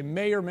which they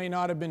may or may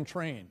not have been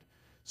trained,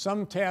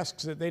 some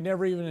tasks that they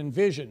never even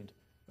envisioned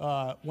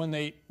when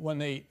they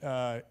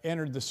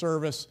entered the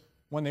service,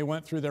 when they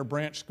went through their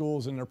branch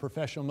schools and their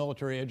professional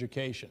military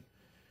education.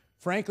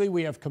 Frankly,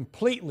 we have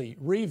completely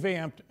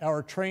revamped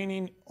our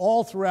training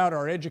all throughout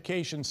our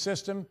education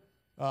system.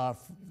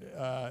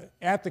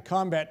 At the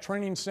combat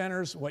training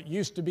centers, what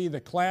used to be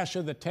the clash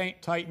of the tank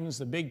titans,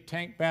 the big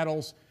tank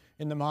battles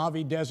in the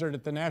Mojave Desert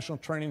at the National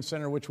Training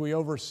Center, which we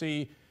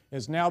oversee,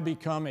 has now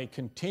become a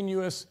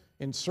continuous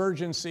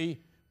insurgency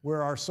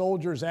where our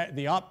soldiers,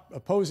 the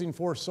opposing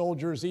force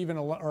soldiers, even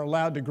are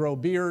allowed to grow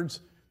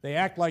beards. They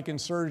act like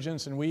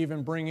insurgents, and we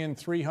even bring in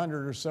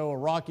 300 or so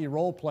Iraqi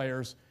role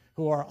players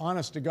who are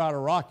honest-to-God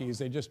Iraqis.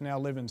 They just now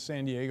live in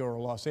San Diego or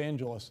Los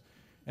Angeles.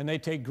 and they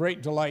take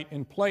great delight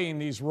in playing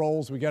these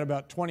roles. We got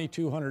about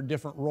 2,200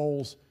 different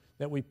roles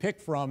that we pick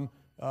from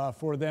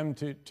for them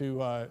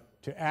to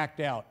act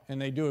out,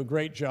 and they do a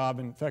great job.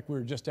 In fact, we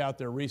were just out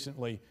there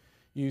recently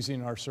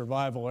using our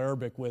survival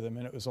Arabic with them,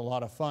 and it was a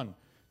lot of fun.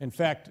 In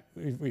fact,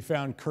 we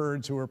found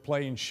Kurds who were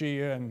playing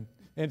Shia, and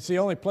it's the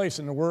only place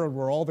in the world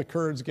where all the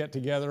Kurds get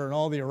together and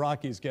all the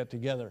Iraqis get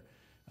together.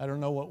 I don't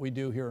know what we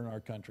do here in our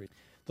country.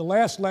 The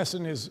last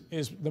lesson is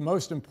the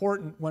most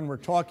important when we're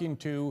talking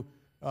to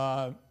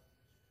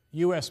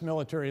U.S.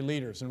 military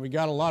leaders, and we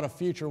got a lot of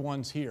future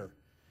ones here.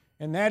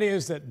 And that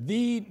is that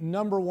the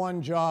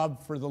 #1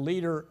 job for the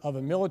leader of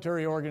a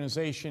military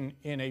organization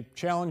in a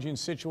challenging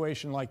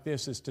situation like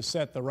this is to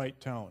set the right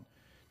tone.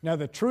 Now,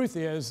 the truth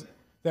is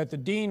that the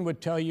dean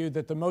would tell you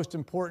that the most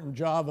important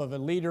job of a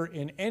leader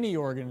in any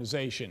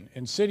organization,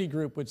 and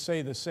Citigroup would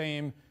say the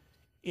same,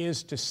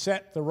 is to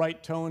set the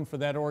right tone for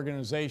that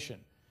organization.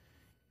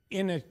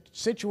 In a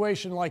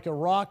situation like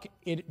Iraq,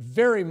 it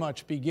very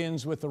much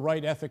begins with the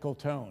right ethical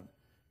tone.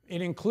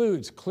 It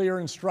includes clear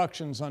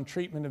instructions on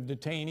treatment of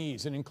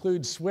detainees. It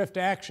includes swift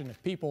action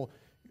if people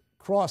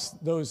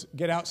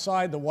get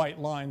outside the white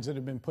lines that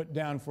have been put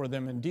down for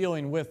them, and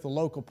dealing with the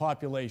local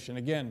population,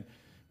 again,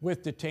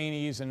 with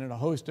detainees and in a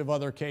host of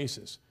other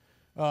cases.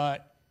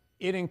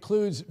 It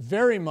includes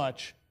very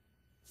much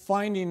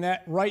finding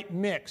that right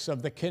mix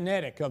of the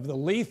kinetic, of the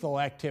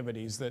lethal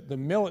activities,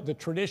 the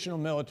traditional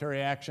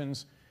military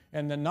actions,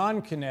 and the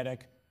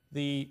non-kinetic,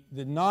 the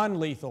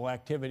non-lethal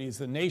activities,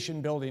 the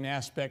nation-building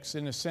aspects,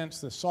 in a sense,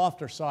 the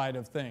softer side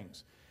of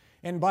things.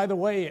 And by the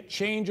way, it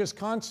changes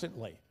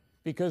constantly,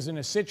 because in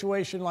a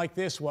situation like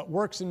this, what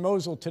works in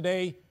Mosul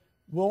today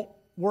won't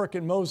work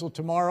in Mosul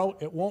tomorrow,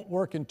 it won't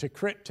work in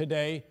Tikrit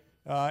today,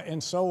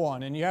 and so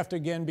on. And you have to,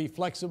 again, be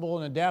flexible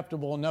and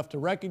adaptable enough to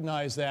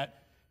recognize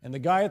that, and the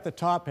guy at the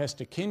top has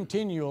to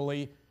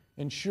continually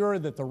ensure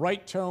that the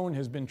right tone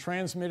has been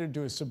transmitted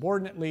to his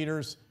subordinate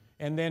leaders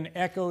and then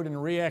echoed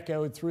and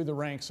re-echoed through the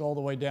ranks all the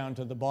way down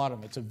to the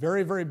bottom. It's a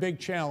very, very big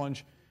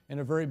challenge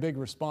and a very big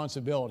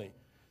responsibility.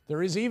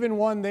 There is even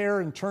one there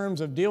in terms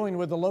of dealing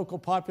with the local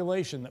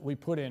population that we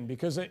put in,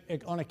 because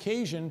on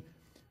occasion,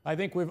 I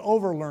think we've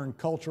overlearned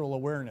cultural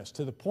awareness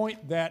to the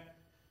point that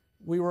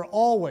we were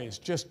always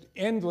just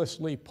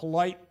endlessly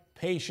polite,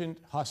 patient,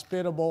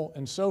 hospitable,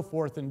 and so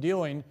forth in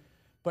dealing.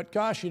 But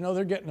gosh, you know,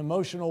 they're getting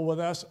emotional with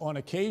us. On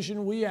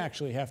occasion, we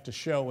actually have to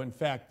show, in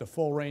fact, the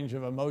full range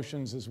of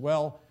emotions as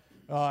well.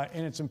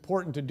 And it's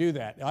important to do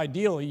that.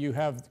 Ideally, you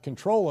have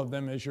control of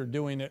them as you're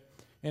doing it,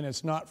 and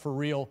it's not for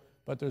real,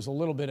 but there's a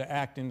little bit of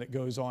acting that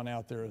goes on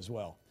out there as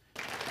well.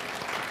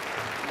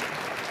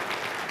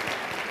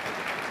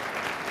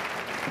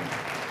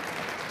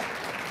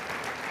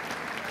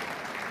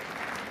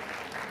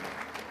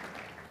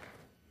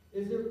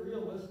 Is it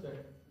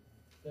realistic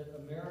that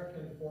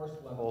American force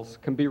levels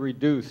can be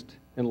reduced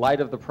in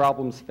light of the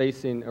problems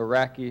facing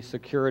Iraqi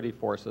security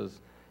forces,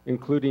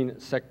 including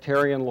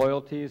sectarian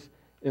loyalties,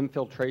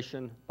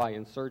 infiltration by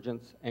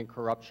insurgents, and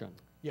corruption?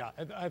 Yeah,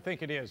 I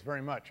think it is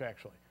very much,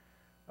 actually.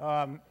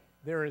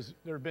 There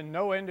have been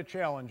no end to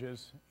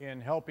challenges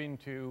in helping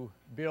to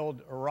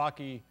build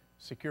Iraqi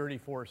security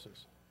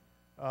forces.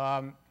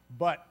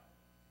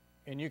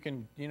 And you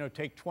can,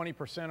 take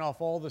 20%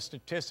 off all the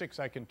statistics.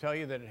 I can tell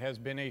you that it has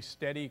been a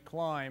steady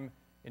climb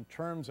in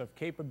terms of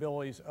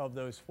capabilities of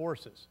those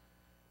forces.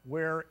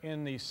 Where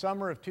in the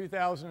summer of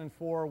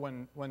 2004,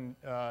 when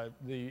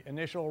the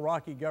initial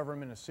Iraqi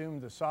government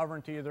assumed the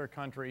sovereignty of their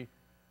country,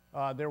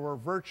 there were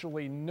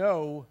virtually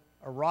no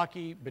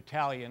Iraqi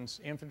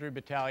battalions, infantry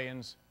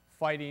battalions,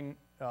 fighting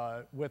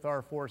with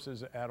our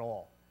forces at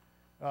all.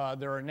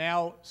 There are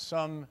now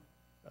some,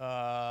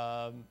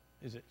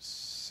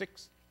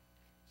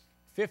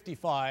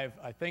 55,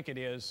 I think it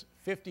is,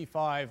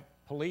 55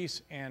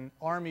 police and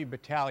army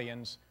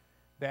battalions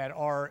that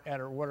are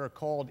at what are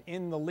called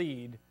in the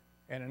lead,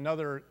 and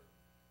another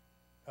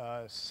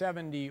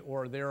 70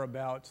 or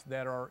thereabouts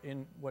that are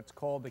in what's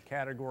called the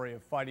category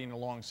of fighting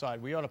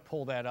alongside. We ought to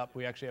pull that up.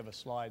 We actually have a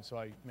slide so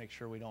I make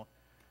sure we don't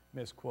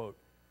misquote.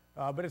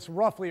 But it's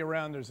roughly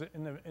around, there's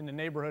in the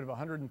neighborhood of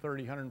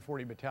 130,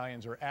 140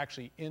 battalions are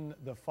actually in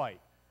the fight.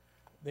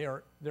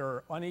 There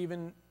are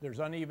there's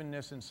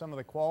unevenness in some of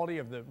the quality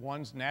of the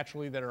ones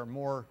naturally that are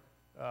more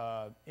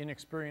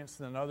inexperienced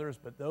than others,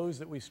 but those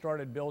that we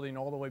started building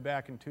all the way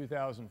back in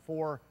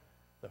 2004,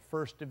 the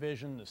 1st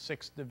Division, the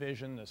 6th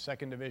Division, the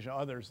 2nd Division,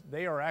 others,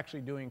 they are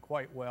actually doing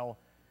quite well.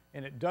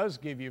 And it does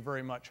give you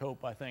very much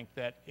hope, I think,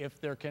 that if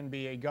there can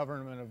be a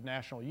government of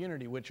national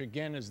unity, which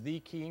again is the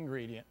key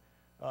ingredient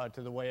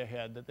to the way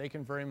ahead, that they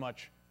can very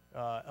much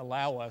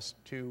allow us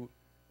to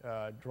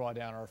draw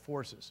down our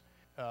forces.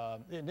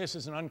 And this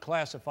is an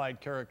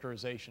unclassified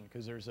characterization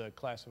because there's a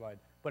classified,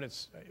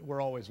 but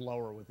we're always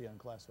lower with the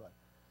unclassified.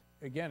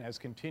 Again, has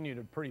continued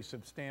a pretty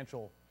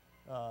substantial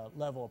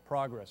level of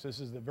progress. This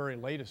is the very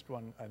latest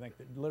one, I think,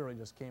 that literally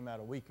just came out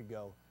a week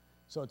ago.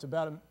 So it's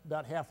about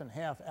half and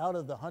half. Out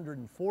of the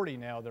 140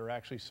 now, they're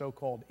actually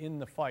so-called in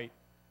the fight.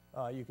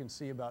 You can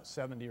see about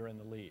 70 are in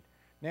the lead.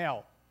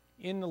 Now,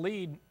 in the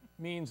lead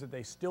means that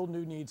they still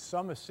do need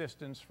some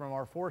assistance from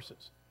our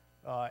forces.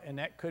 And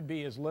that could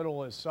be as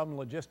little as some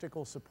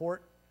logistical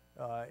support.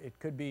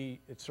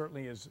 It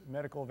certainly is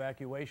medical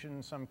evacuation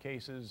in some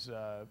cases,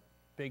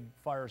 big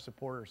fire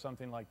support or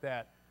something like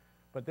that.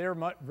 But they're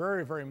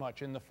very, very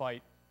much in the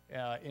fight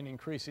and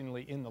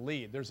increasingly in the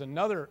lead. There's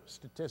another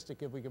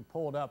statistic, if we can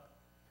pull it up.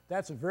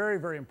 That's a very,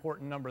 very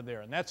important number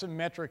there. And that's a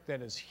metric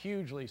that is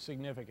hugely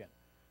significant.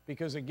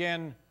 Because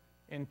again,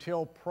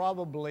 until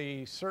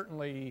probably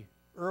certainly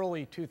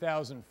early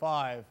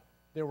 2005,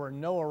 there were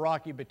no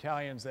Iraqi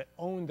battalions that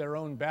owned their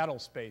own battle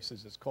space,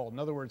 as it's called. In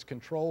other words,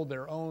 controlled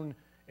their own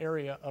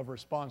area of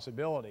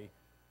responsibility.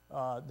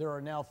 There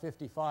are now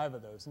 55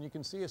 of those. And you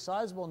can see a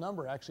sizable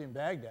number actually in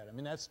Baghdad. I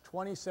mean, that's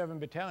 27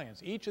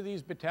 battalions. Each of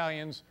these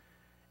battalions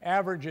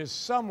averages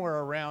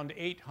somewhere around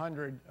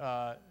 800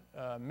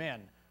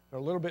 men. They're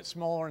a little bit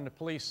smaller on the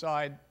police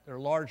side. They're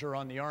larger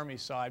on the Army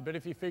side. But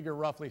if you figure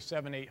roughly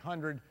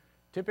 700-800,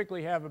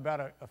 typically have about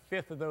a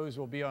fifth of those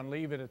will be on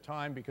leave at a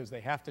time because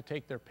they have to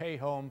take their pay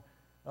home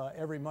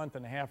every month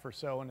and a half or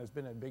so, and has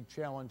been a big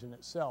challenge in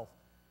itself.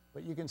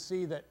 But you can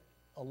see that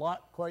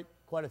quite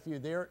a few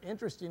there.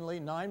 Interestingly,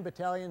 9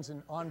 battalions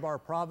in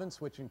Anbar province,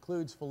 which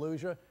includes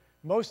Fallujah.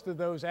 Most of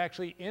those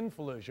actually in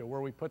Fallujah,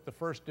 where we put the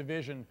 1st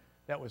Division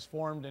that was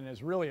formed and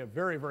is really a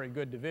very, very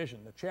good division.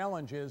 The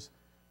challenge is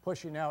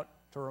pushing out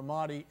to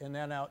Ramadi and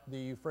then out the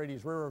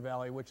Euphrates River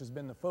Valley, which has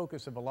been the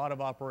focus of a lot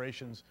of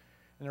operations.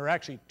 And there are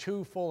actually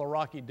 2 full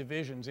Iraqi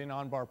divisions in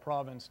Anbar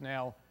province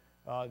now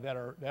that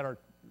are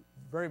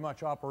very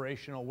much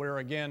operational, where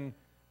again,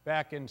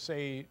 back in,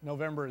 say,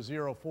 November of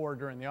 '04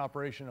 during the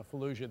operation of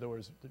Fallujah, there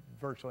was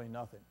virtually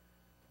nothing.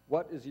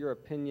 What is your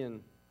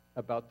opinion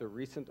about the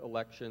recent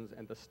elections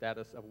and the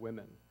status of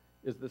women?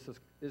 Is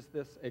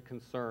this a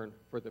concern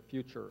for the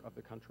future of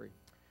the country?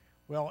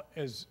 Well,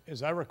 as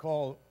I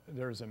recall,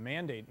 there's a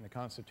mandate in the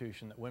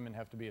Constitution that women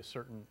have to be a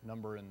certain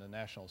number in the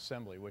National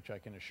Assembly, which I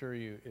can assure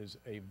you is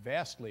a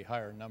vastly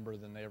higher number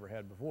than they ever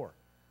had before.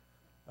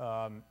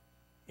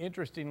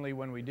 Interestingly,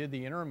 when we did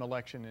the interim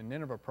election in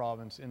Nineveh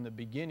province, in the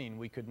beginning,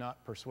 we could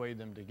not persuade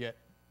them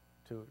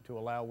to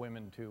allow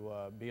women to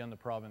be on the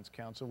province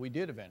council. We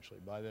did eventually.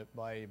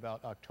 By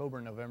about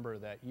October, November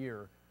of that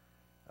year,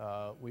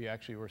 we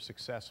actually were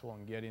successful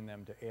in getting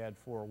them to add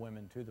 4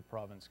 women to the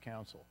province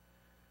council.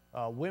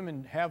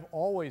 Women have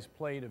always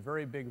played a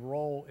very big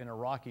role in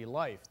Iraqi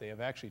life. They have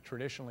actually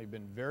traditionally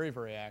been very,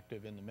 very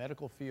active in the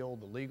medical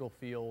field, the legal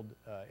field,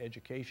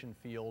 education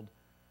field.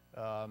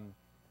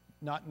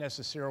 Not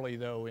necessarily,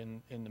 though,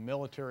 in the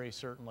military,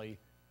 certainly,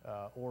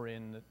 or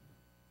in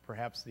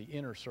perhaps the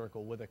inner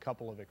circle, with a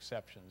couple of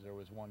exceptions. There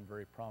was one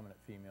very prominent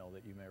female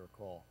that you may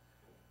recall.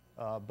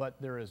 But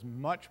there is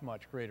much,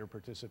 much greater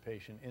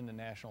participation in the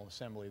National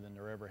Assembly than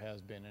there ever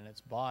has been, and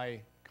it's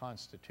by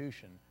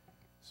Constitution.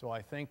 So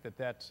I think that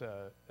that's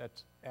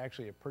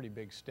actually a pretty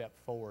big step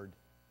forward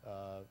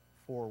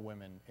for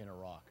women in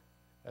Iraq.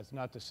 That's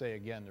not to say,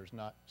 again, there's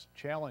not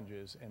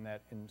challenges, and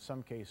that in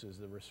some cases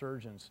the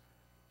resurgence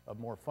of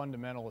more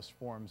fundamentalist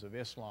forms of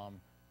Islam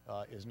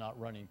is not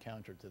running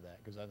counter to that,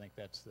 because I think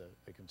that's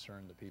the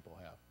concern that people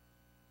have.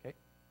 Okay?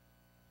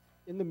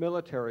 In the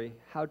military,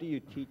 how do you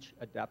teach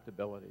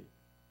adaptability?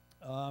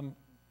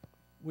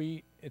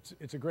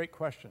 It's a great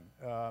question.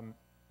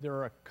 There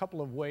are a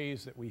couple of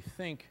ways that we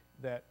think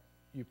that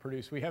you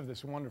produce. We have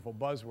this wonderful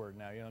buzzword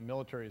now. You know, the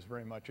military is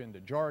very much into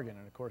jargon,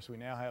 and of course we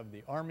now have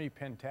the Army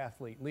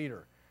pentathlete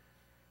leader.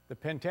 The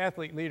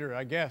pentathlete leader,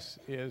 I guess,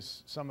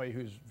 is somebody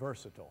who's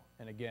versatile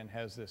and, again,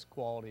 has this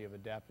quality of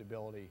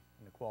adaptability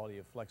and the quality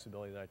of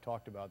flexibility that I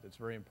talked about that's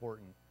very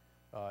important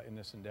in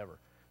this endeavor.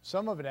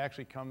 Some of it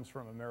actually comes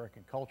from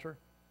American culture.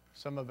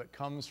 Some of it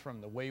comes from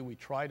the way we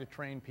try to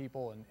train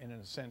people and in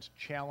a sense,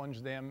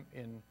 challenge them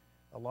in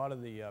a lot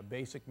of the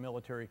basic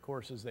military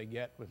courses they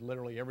get, with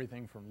literally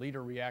everything from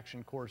leader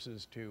reaction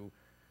courses to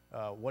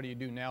what do you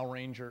do now,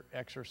 Ranger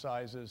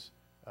exercises,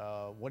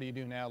 what do you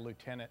do now,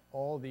 Lieutenant,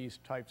 all these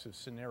types of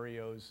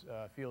scenarios,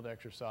 field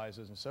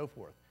exercises, and so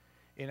forth.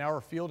 In our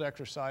field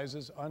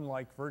exercises,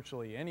 unlike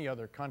virtually any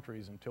other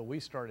countries until we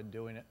started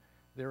doing it,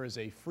 there is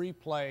a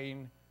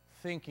free-playing,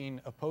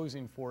 thinking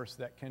opposing force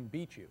that can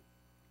beat you.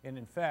 And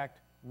in fact,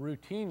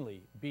 routinely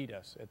beat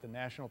us at the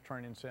National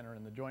Training Center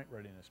and the Joint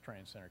Readiness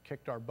Training Center,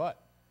 kicked our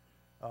butt.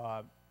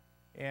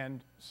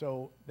 And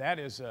so that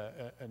is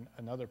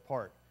another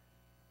part.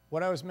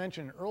 What I was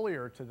mentioning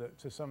earlier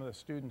to some of the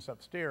students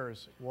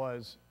upstairs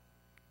was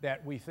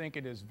that we think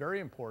it is very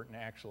important,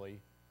 actually,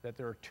 that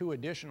there are 2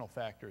 additional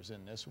factors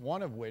in this,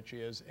 one of which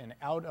is an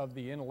out of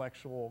the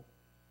intellectual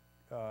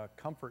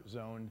comfort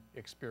zone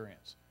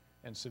experience.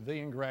 And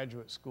civilian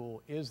graduate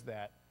school is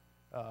that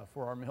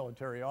for our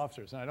military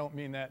officers. And I don't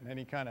mean that in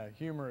any kind of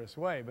humorous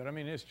way, but I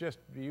mean, it's just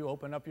you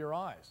open up your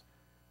eyes.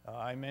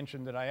 I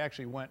mentioned that I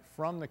actually went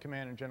from the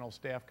Command and General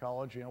Staff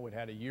College, you know, we'd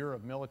had a year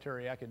of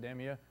military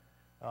academia,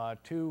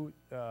 to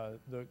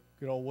the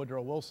good old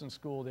Woodrow Wilson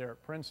School there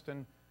at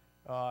Princeton,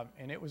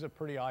 and it was a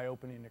pretty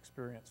eye-opening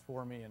experience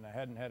for me, and I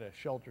hadn't had a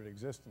sheltered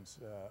existence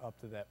up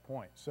to that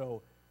point.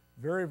 So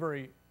very,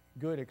 very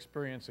good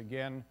experience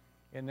again.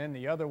 And then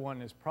the other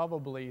one is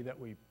probably that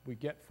we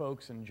get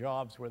folks in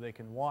jobs where they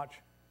can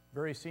watch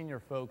very senior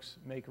folks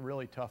make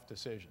really tough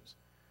decisions.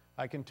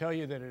 I can tell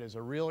you that it is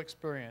a real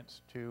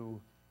experience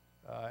to,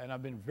 and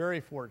I've been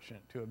very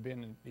fortunate to have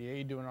been the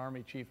aide to an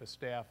Army Chief of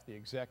Staff, the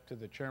exec to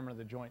the Chairman of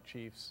the Joint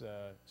Chiefs,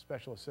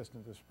 Special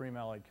Assistant to the Supreme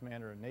Allied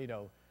Commander of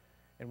NATO.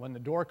 And when the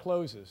door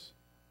closes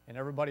and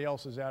everybody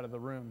else is out of the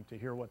room, to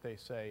hear what they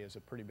say is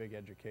a pretty big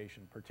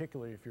education,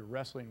 particularly if you're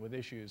wrestling with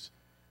issues.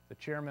 The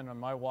chairman on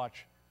my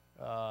watch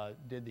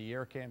did the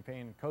air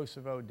campaign in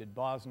Kosovo, did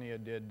Bosnia,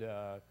 did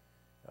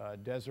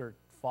Desert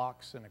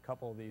Fox, and a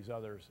couple of these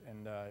others.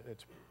 And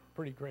it's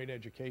pretty great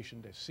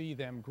education to see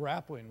them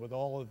grappling with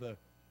all of the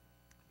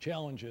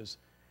challenges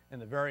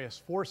and the various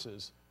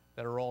forces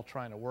that are all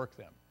trying to work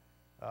them.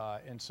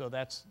 And so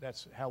that's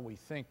how we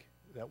think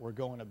that we're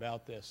going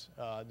about this.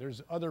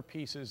 There's other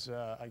pieces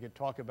I could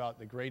talk about,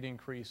 the great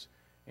increase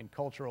in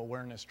cultural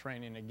awareness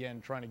training,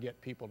 again, trying to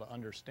get people to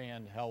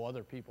understand how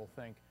other people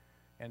think,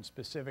 and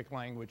specific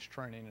language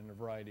training and a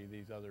variety of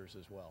these others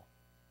as well.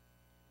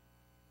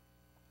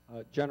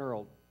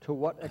 General, to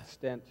what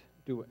extent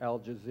do Al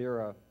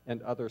Jazeera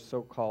and other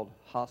so-called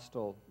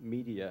hostile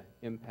media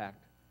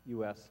impact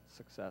U.S.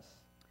 success?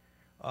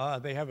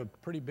 They have a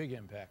pretty big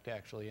impact,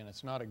 actually, and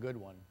it's not a good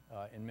one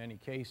in many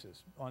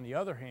cases. On the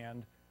other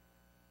hand,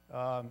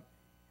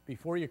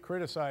 before you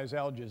criticize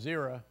Al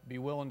Jazeera, be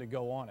willing to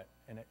go on it.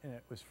 And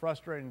it was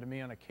frustrating to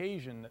me on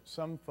occasion that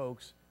some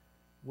folks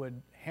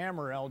would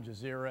hammer Al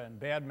Jazeera and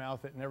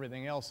badmouth it and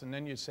everything else, and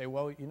then you'd say,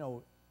 well, you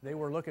know, they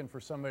were looking for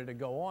somebody to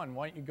go on.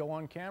 Why don't you go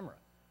on camera?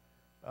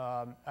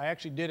 I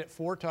actually did it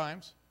 4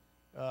 times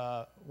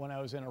when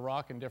I was in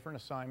Iraq in different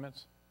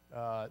assignments.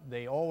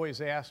 They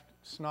always asked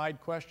snide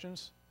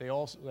questions. They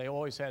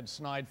always had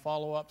snide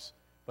follow-ups,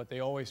 but they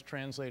always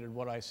translated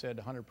what I said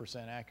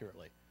 100%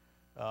 accurately.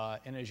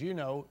 And as you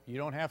know, you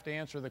don't have to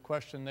answer the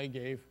question they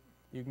gave.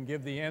 You can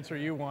give the answer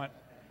you want.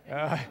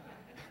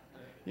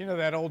 You know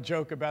that old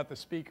joke about the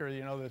speaker,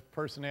 you know, the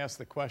person asked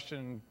the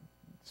question,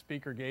 the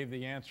speaker gave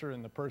the answer,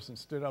 and the person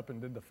stood up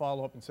and did the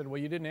follow-up and said,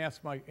 well, you didn't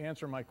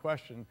answer my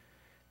question.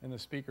 And the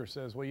speaker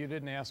says, well, you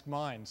didn't ask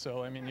mine.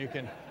 So, I mean, you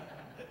can,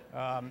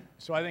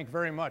 so I think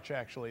very much,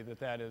 actually,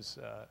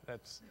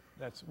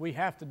 we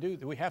have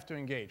to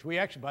engage. We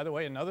actually, by the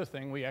way, another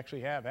thing we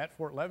actually have at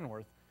Fort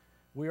Leavenworth,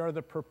 we are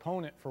the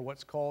proponent for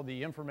what's called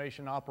the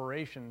Information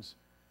Operations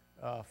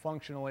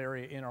functional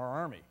area in our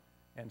Army.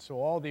 And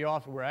so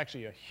we're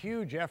actually a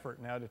huge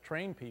effort now to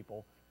train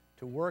people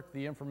to work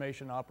the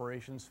information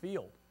operations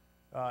field.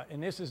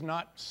 And this is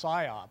not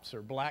psyops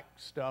or black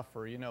stuff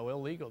or, you know,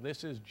 illegal.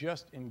 This is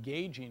just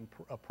engaging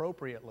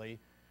appropriately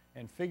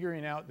and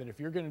figuring out that if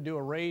you're going to do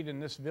a raid in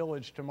this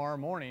village tomorrow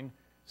morning,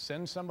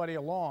 send somebody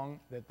along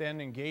that then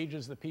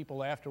engages the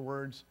people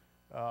afterwards,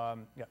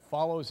 that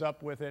follows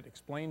up with it,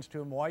 explains to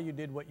them why you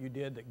did what you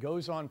did, that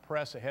goes on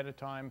press ahead of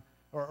time,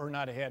 or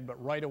not ahead,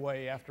 but right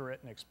away after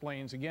it, and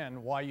explains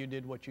again why you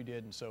did what you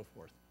did and so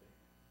forth.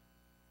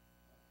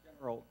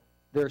 General,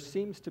 there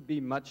seems to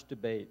be much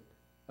debate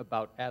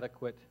about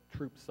adequate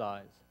troop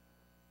size.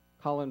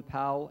 Colin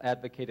Powell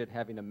advocated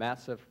having a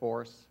massive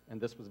force, and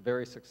this was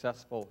very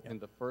successful in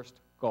the first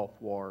Gulf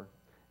War.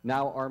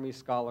 Now Army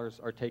scholars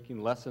are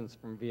taking lessons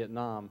from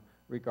Vietnam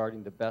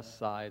regarding the best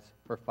size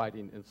for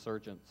fighting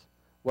insurgents.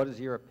 What is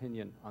your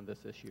opinion on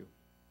this issue?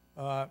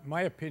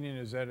 My opinion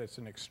is that it's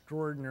an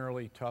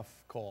extraordinarily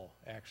tough call,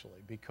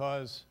 actually,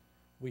 because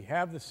we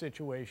have the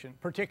situation,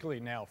 particularly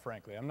now,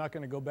 frankly. I'm not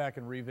going to go back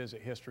and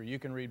revisit history. You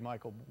can read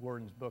Michael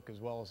Gordon's book as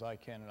well as I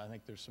can, and I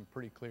think there's some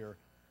pretty clear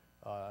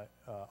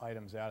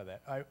items out of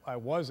that. I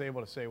was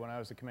able to say when I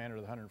was the commander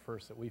of the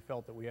 101st that we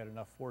felt that we had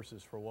enough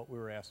forces for what we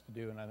were asked to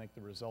do, and I think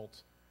the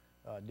results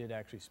did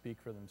actually speak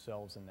for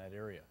themselves in that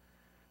area.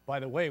 By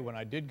the way, when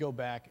I did go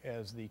back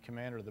as the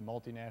commander of the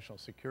Multinational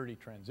Security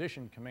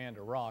Transition Command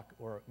Iraq,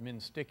 or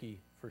MNSTICI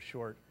for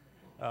short,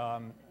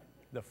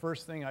 the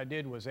first thing I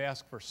did was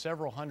ask for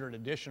several hundred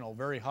additional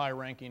very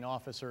high-ranking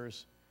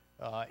officers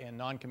and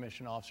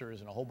non-commissioned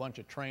officers and a whole bunch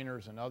of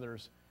trainers and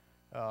others,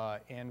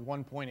 and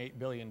 $1.8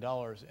 billion,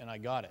 and I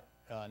got it.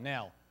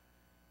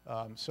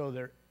 So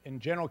there, in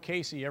General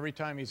Casey, every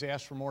time he's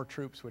asked for more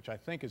troops, which I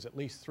think is at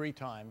least 3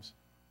 times,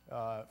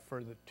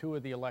 for the 2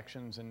 of the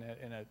elections and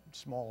a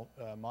small,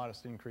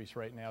 modest increase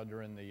right now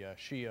during the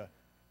Shia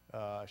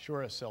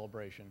Ashura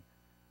celebration,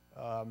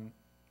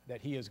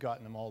 that he has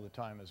gotten them all the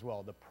time as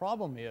well. The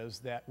problem is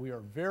that we are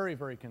very,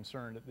 very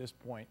concerned at this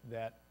point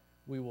that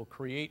we will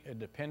create a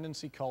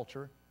dependency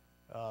culture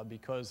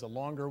because the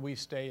longer we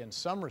stay in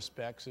some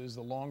respects is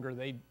the longer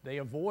they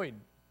avoid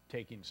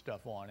taking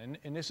stuff on.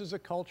 And this is a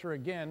culture,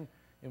 again,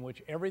 in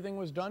which everything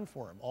was done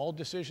for them. All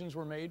decisions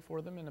were made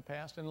for them in the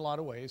past in a lot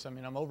of ways. I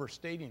mean, I'm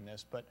overstating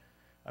this, but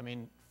I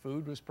mean,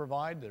 food was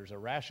provided. There's a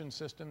ration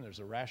system. There's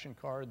a ration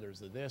card. There's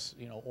the this.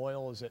 You know,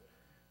 oil is at,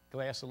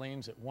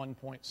 gasoline's at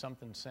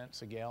 1-point-something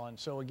cents a gallon.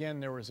 So again,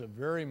 there was a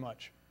very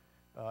much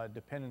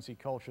dependency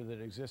culture that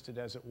existed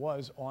as it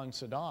was on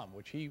Saddam,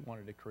 which he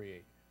wanted to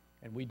create.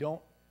 And we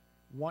don't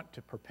want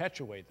to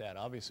perpetuate that.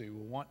 Obviously,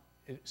 we want,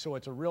 so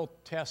it's a real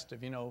test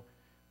of, you know,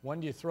 when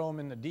do you throw them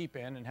in the deep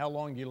end, and how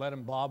long do you let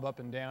them bob up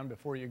and down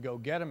before you go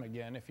get them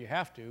again if you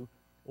have to,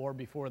 or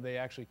before they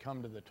actually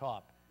come to the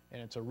top?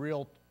 And it's a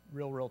real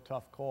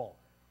tough call.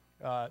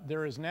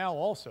 There is now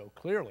also,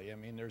 clearly, I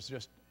mean, there's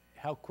just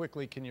how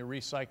quickly can you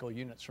recycle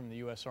units from the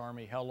U.S.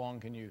 Army? How long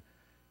can you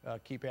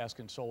keep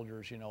asking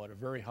soldiers, you know, at a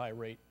very high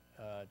rate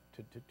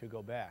to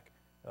go back?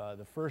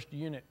 The first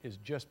unit is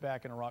just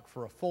back in Iraq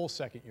for a full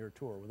second-year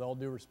tour. With all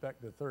due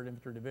respect to the 3rd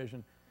Infantry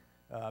Division,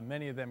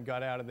 many of them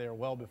got out of there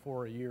well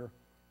before a year.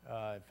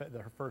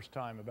 The first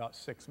time about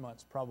 6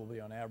 months,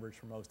 probably on average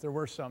for most. There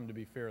were some, to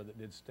be fair, that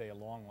did stay a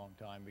long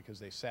time because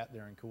they sat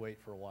there in Kuwait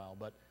for a while.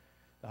 But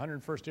the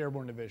 101st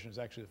Airborne Division is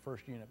actually the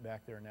first unit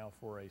back there now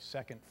for a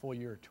second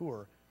full-year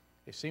tour.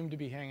 They seem to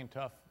be hanging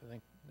tough. I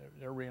think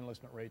their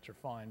reenlistment rates are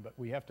fine, but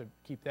we have to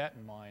keep that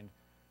in mind.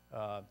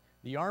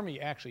 The Army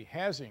actually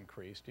has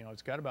increased. You know,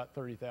 it's got about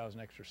 30,000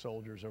 extra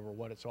soldiers over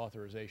what its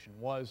authorization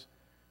was.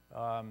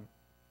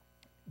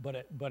 But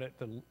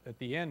at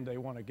the end, they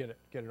want to get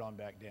it on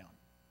back down.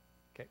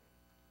 Okay.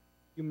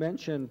 You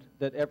mentioned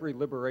that every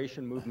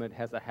liberation movement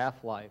has a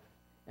half-life,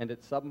 and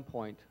at some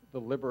point, the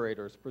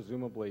liberators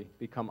presumably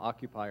become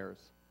occupiers.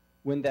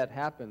 When that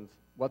happens,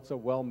 what's a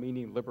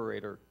well-meaning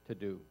liberator to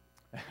do?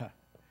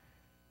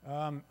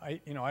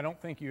 I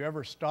don't think you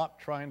ever stop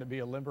trying to be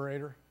a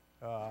liberator.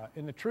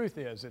 And the truth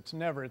is, it's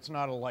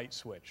not a light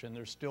switch, and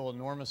there's still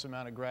enormous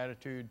amount of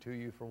gratitude to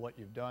you for what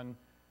you've done.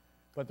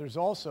 But there's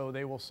also,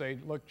 they will say,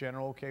 look,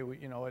 General, okay,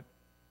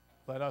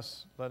 let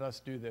us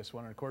do this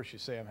one. And of course, you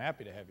say, I'm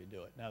happy to have you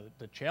do it. Now,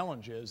 the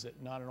challenge is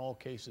that not in all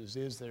cases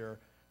is there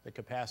the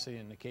capacity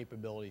and the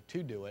capability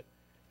to do it.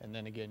 And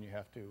then again, you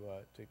have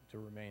to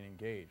remain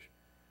engaged.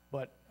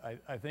 But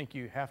I think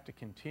you have to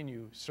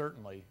continue,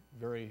 certainly,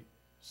 very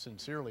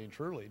sincerely and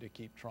truly, to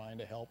keep trying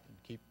to help and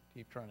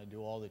keep trying to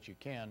do all that you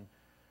can.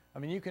 I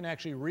mean, you can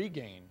actually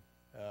regain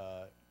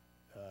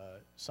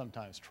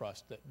sometimes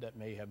trust that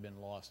may have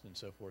been lost and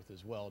so forth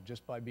as well,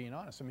 just by being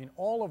honest. I mean,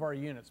 all of our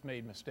units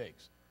made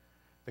mistakes.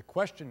 The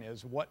question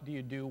is, what do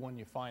you do when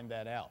you find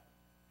that out?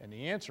 And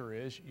the answer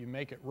is, you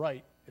make it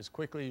right as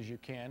quickly as you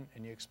can,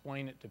 and you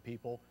explain it to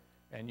people,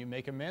 and you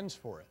make amends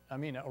for it. I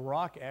mean,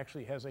 Iraq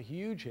actually has a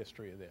huge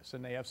history of this,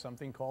 and they have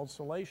something called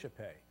salacia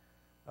pay.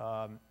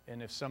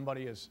 And if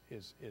somebody is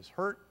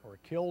hurt or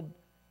killed,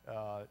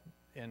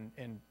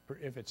 and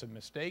if it's a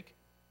mistake,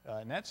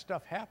 and that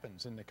stuff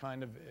happens in the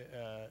kind of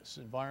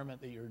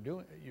environment that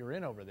you're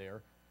in over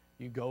there,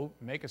 you go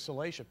make a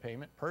salacia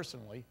payment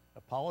personally,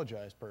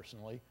 apologize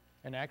personally,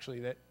 and actually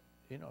that,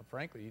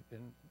 frankly,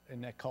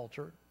 in that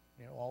culture,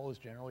 all is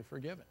generally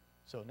forgiven.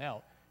 So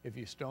now, if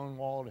you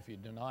stonewall it, if you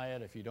deny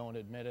it, if you don't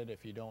admit it,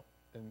 if you don't,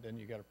 then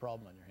you got a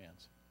problem on your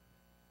hands.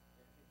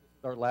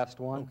 Our last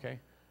one. Okay.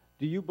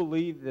 Do you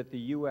believe that the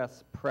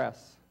U.S.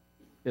 press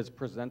is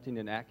presenting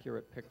an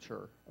accurate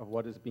picture of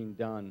what is being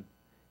done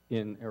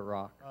in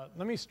Iraq?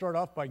 Let me start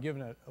off by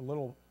giving a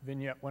little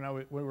vignette.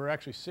 When we were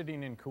actually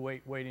sitting in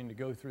Kuwait waiting to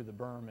go through the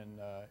berm in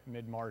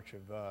mid-March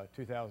of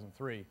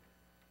 2003,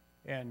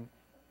 and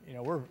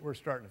we're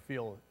starting to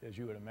feel, as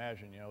you would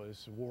imagine,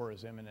 this war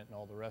is imminent and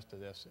all the rest of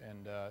this.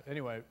 And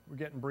anyway, we're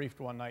getting briefed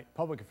one night.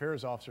 Public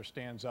affairs officer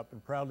stands up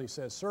and proudly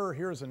says, "Sir,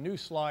 here's a new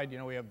slide."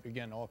 We have,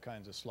 again, all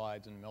kinds of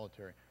slides in the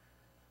military.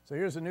 So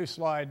here's a new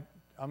slide.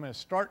 I'm going to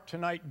start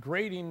tonight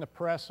grading the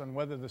press on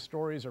whether the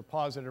stories are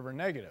positive or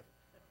negative.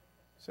 I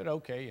said,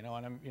 okay, and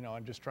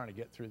I'm just trying to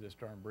get through this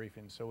darn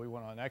briefing. So we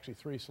went on, actually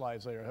 3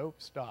 slides later. Oh,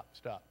 stop,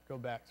 go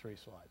back 3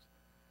 slides.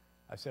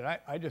 I said,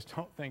 I just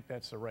don't think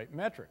that's the right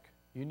metric.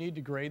 You need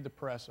to grade the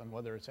press on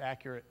whether it's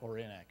accurate or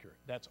inaccurate.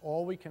 That's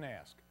all we can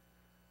ask.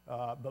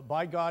 But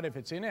by God, if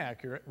it's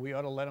inaccurate, we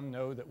ought to let them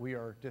know that we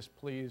are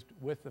displeased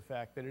with the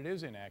fact that it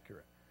is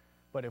inaccurate.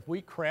 But if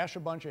we crash a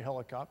bunch of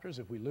helicopters,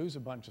 if we lose a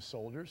bunch of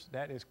soldiers,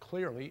 that is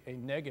clearly a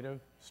negative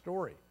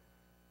story.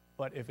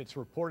 But if it's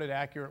reported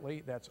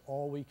accurately, that's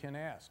all we can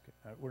ask.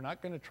 We're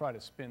not going to try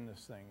to spin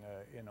this thing,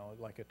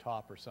 like a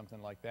top or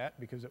something like that,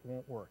 because it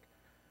won't work.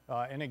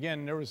 And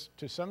again, there was,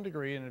 to some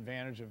degree, an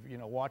advantage of,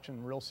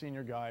 watching real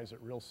senior guys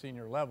at real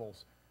senior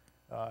levels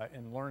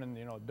and learning,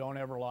 don't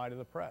ever lie to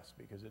the press,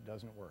 because it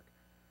doesn't work.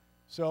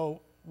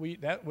 So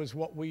that was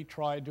what we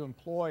tried to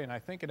employ, and I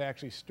think it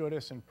actually stood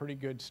us in pretty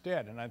good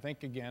stead. And I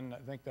think, again,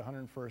 the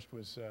 101st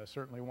was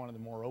certainly one of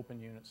the more open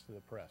units to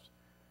the press.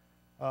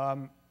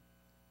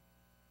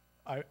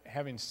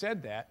 Having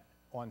said that,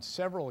 on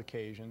several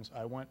occasions,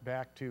 I went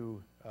back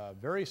to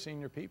very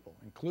senior people,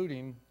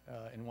 including,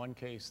 in one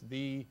case,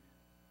 the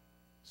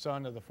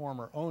son of the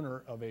former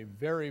owner of a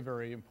very,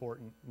 very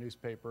important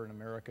newspaper in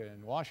America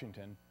in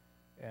Washington,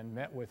 and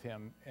met with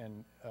him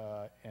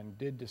and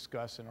did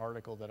discuss an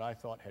article that I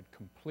thought had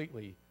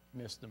completely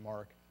missed the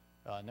mark.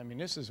 And I mean,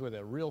 this is with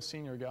a real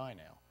senior guy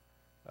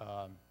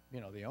now,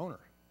 the owner,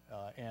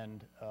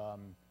 and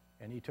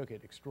he took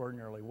it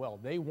extraordinarily well.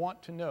 They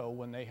want to know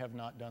when they have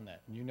not done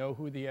that. And you know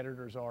who the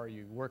editors are,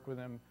 you work with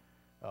them.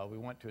 We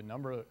went to a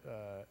number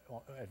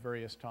at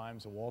various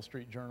times. The Wall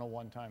Street Journal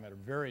one time had a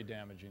very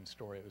damaging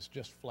story. It was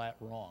just flat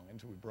wrong. And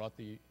so we brought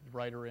the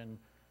writer in,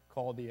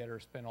 called the editor,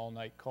 spent all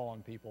night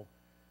calling people.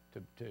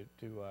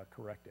 to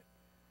correct it.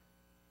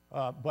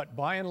 But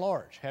by and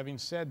large, having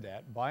said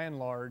that, by and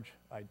large,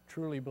 I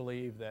truly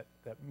believe that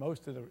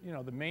most of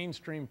the, the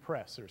mainstream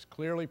press, there's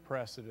clearly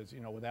press that is,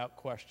 without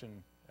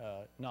question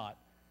not,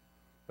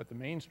 but the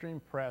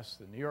mainstream press,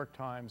 the New York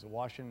Times, the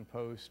Washington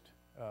Post,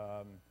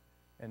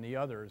 and the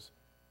others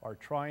are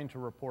trying to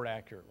report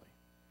accurately.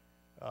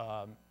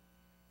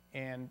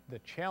 And the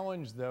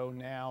challenge, though,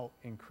 now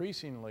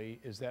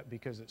increasingly is that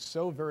because it's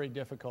so very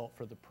difficult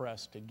for the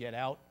press to get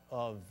out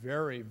of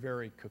very,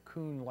 very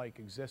cocoon-like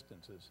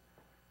existences,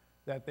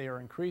 that they are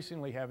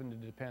increasingly having to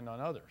depend on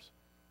others.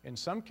 In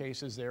some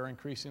cases, they're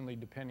increasingly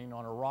depending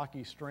on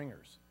Iraqi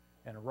stringers.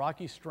 And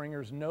Iraqi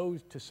stringers know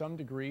to some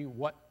degree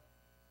what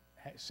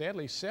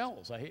sadly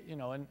sells.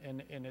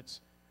 And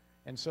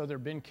so there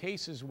have been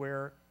cases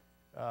where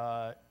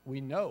we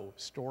know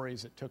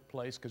stories that took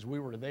place because we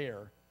were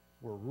there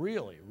were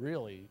really,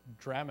 really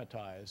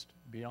dramatized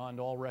beyond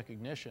all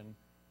recognition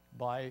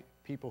by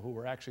people who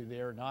were actually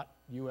there, not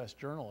U.S.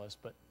 journalists,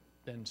 but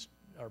then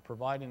are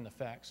providing the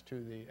facts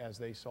as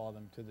they saw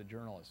them to the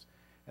journalists.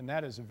 And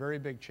that is a very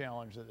big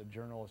challenge that the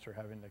journalists are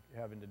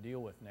having to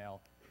deal with now.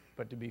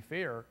 But to be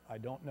fair, I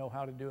don't know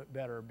how to do it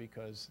better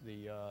because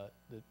the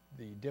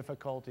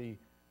difficulty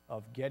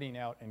of getting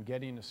out and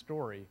getting a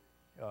story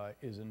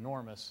is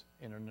enormous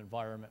in an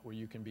environment where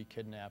you can be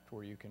kidnapped,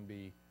 where you can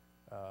be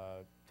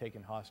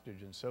taken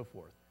hostage and so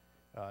forth.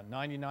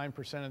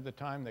 99% of the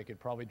time they could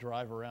probably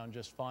drive around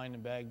just fine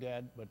in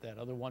Baghdad, but that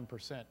other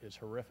 1% is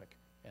horrific.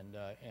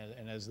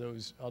 And as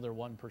those other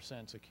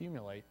 1%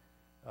 accumulate,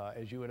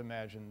 as you would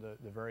imagine,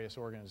 the various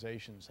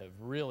organizations have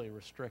really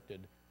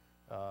restricted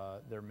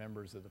their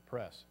members of the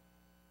press.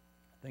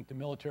 I think the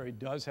military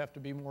does have to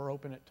be more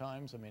open at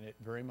times. I mean, it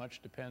very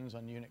much depends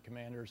on unit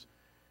commanders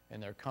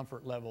and their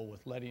comfort level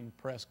with letting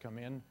press come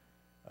in.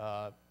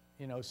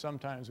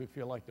 Sometimes we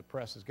feel like the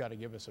press has got to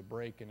give us a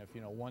break, and if,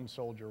 one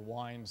soldier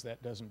whines,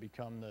 that doesn't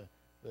become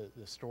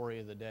the story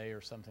of the day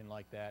or something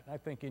like that. And I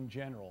think in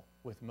general,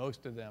 with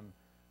most of them,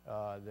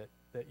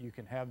 that you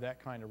can have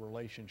that kind of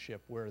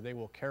relationship where they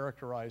will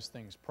characterize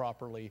things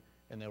properly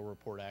and they'll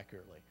report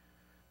accurately.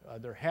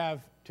 There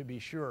have, to be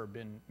sure,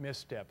 been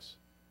missteps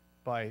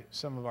by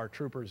some of our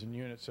troopers and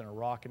units in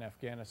Iraq and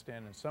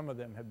Afghanistan, and some of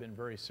them have been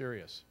very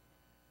serious.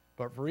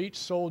 But for each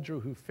soldier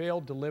who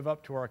failed to live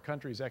up to our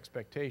country's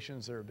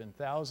expectations, there have been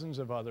thousands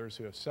of others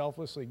who have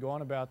selflessly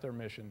gone about their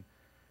mission,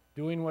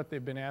 doing what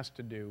they've been asked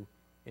to do,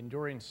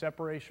 enduring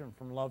separation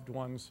from loved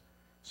ones,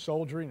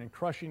 soldiering in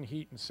crushing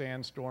heat and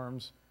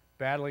sandstorms,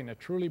 battling a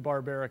truly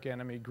barbaric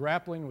enemy,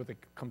 grappling with the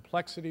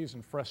complexities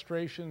and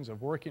frustrations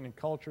of working in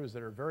cultures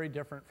that are very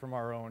different from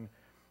our own,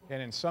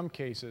 and in some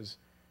cases,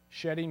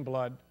 shedding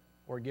blood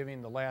or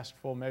giving the last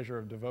full measure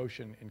of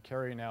devotion in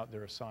carrying out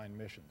their assigned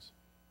missions.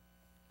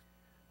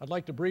 I'd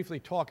like to briefly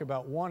talk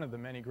about one of the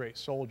many great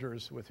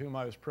soldiers with whom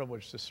I was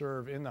privileged to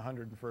serve in the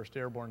 101st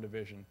Airborne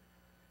Division,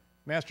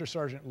 Master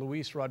Sergeant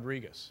Luis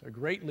Rodriguez, a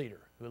great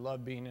leader who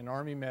loved being an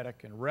Army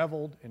medic and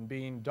reveled in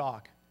being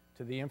doc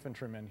to the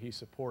infantrymen he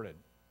supported.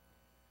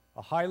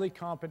 A highly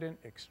competent,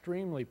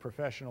 extremely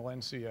professional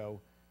NCO,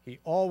 he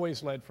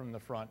always led from the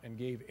front and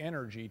gave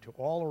energy to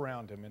all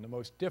around him in the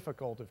most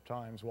difficult of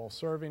times while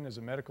serving as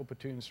a medical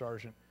platoon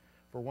sergeant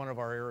for one of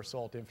our air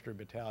assault infantry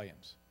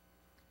battalions.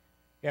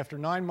 After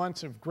 9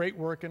 months of great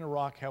work in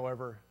Iraq,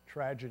 however,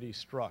 tragedy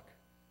struck.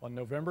 On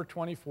November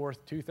 24,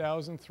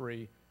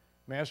 2003,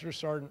 Master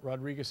Sergeant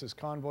Rodriguez's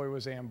convoy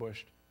was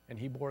ambushed, and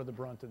he bore the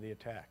brunt of the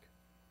attack.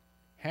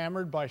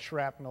 Hammered by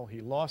shrapnel, he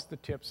lost the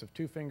tips of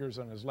 2 fingers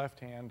on his left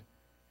hand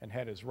and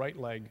had his right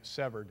leg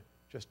severed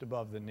just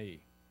above the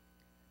knee.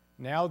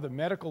 Now the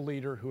medical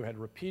leader, who had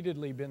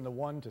repeatedly been the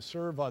one to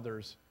serve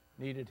others,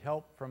 needed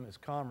help from his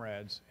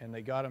comrades, and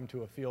they got him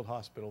to a field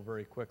hospital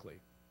very quickly.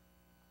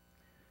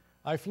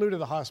 I flew to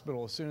the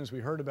hospital as soon as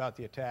we heard about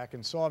the attack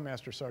and saw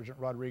Master Sergeant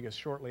Rodriguez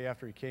shortly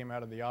after he came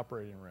out of the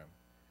operating room.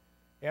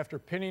 After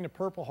pinning a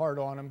Purple Heart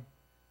on him,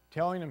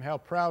 telling him how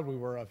proud we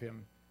were of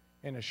him,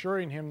 and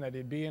assuring him that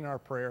he'd be in our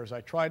prayers,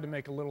 I tried to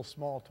make a little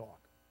small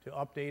talk, to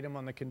update him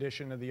on the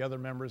condition of the other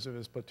members of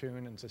his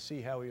platoon and to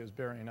see how he was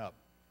bearing up.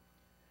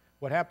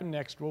 What happened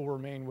next will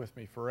remain with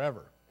me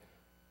forever.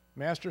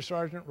 Master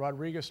Sergeant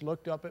Rodriguez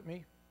looked up at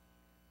me,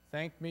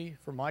 thanked me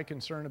for my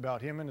concern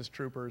about him and his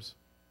troopers,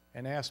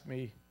 and asked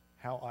me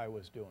how I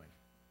was doing.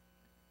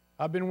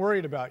 "I've been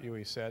worried about you,"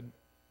 he said.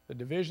 "The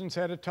division's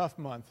had a tough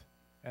month,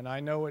 and I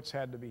know it's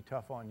had to be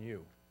tough on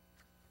you."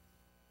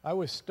 I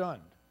was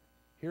stunned.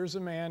 Here's a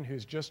man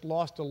who's just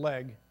lost a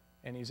leg,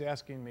 and he's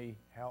asking me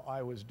how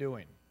I was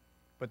doing.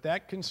 But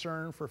that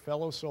concern for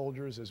fellow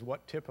soldiers is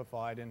what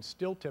typified and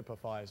still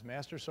typifies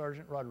Master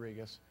Sergeant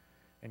Rodriguez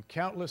and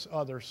countless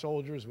other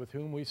soldiers with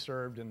whom we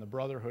served in the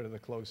brotherhood of the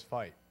close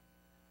fight.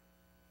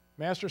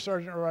 Master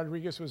Sergeant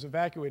Rodriguez was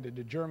evacuated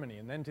to Germany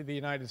and then to the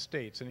United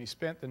States, and he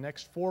spent the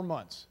next 4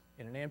 months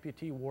in an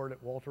amputee ward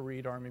at Walter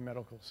Reed Army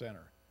Medical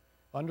Center,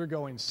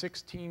 undergoing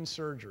 16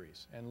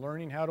 surgeries and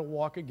learning how to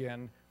walk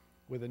again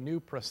with a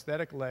new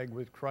prosthetic leg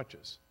with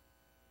crutches.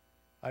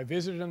 I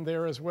visited him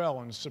there as well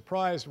and was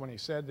surprised when he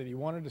said that he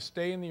wanted to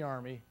stay in the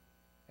Army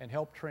and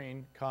help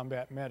train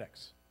combat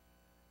medics.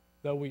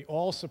 Though we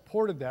all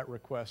supported that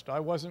request, I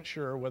wasn't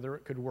sure whether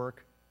it could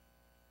work,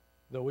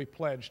 though we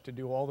pledged to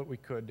do all that we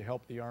could to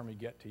help the Army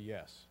get to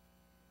yes.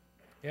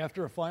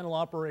 After a final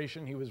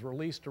operation, he was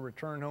released to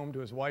return home to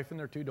his wife and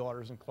their 2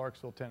 daughters in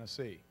Clarksville,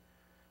 Tennessee.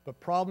 But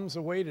problems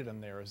awaited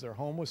him there, as their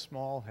home was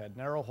small, had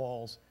narrow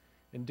halls,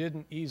 and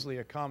didn't easily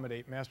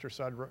accommodate Master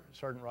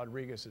Sergeant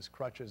Rodriguez's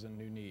crutches and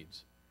new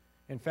needs.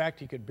 In fact,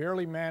 he could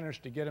barely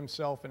manage to get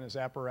himself and his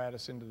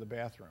apparatus into the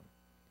bathroom.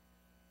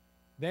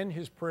 Then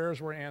his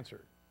prayers were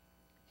answered.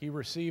 He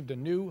received a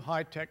new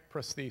high-tech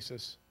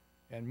prosthesis,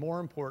 and more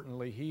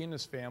importantly, he and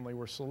his family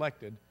were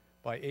selected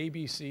by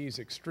ABC's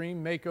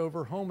Extreme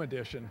Makeover Home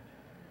Edition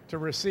to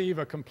receive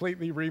a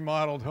completely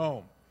remodeled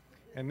home.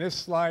 And this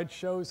slide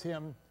shows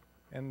him,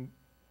 and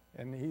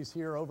he's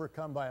here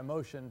overcome by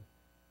emotion,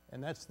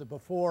 and that's the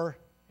before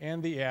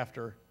and the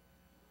after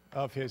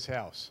of his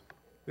house.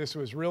 This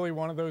was really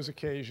one of those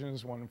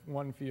occasions when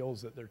one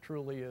feels that there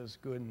truly is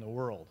good in the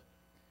world.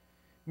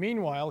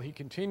 Meanwhile, he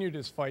continued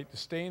his fight to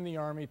stay in the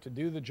Army to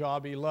do the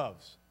job he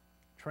loves,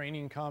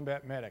 training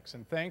combat medics.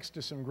 And thanks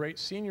to some great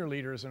senior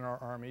leaders in our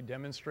Army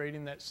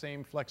demonstrating that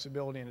same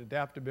flexibility and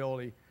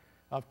adaptability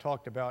I've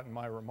talked about in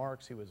my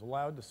remarks, he was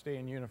allowed to stay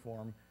in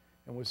uniform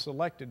and was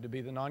selected to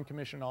be the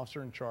non-commissioned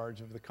officer in charge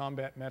of the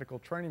Combat Medical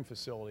Training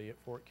Facility at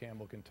Fort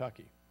Campbell,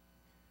 Kentucky.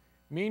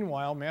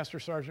 Meanwhile, Master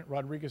Sergeant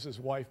Rodriguez's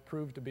wife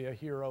proved to be a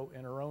hero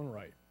in her own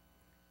right.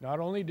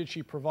 Not only did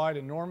she provide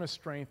enormous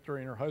strength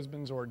during her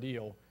husband's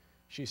ordeal,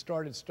 she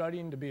started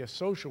studying to be a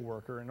social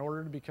worker in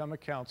order to become a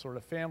counselor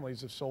to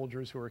families of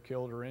soldiers who were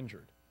killed or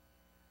injured.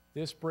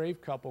 This brave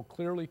couple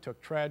clearly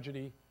took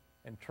tragedy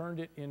and turned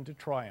it into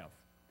triumph,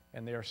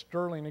 and they are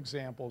sterling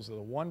examples of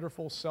the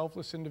wonderful,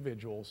 selfless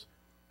individuals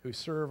who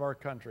serve our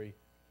country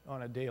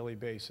on a daily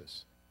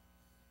basis.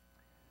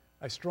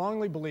 I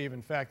strongly believe,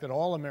 in fact, that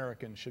all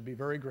Americans should be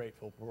very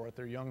grateful for what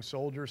their young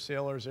soldiers,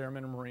 sailors,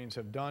 airmen, and Marines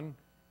have done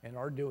and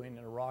are doing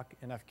in Iraq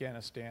and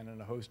Afghanistan and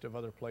a host of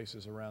other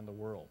places around the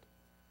world.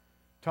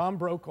 Tom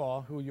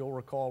Brokaw, who you'll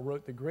recall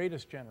wrote The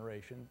Greatest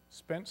Generation,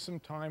 spent some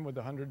time with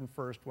the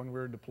 101st when we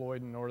were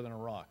deployed in northern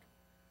Iraq.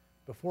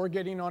 Before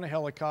getting on a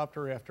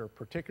helicopter after a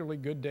particularly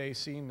good day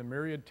seeing the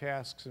myriad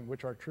tasks in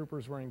which our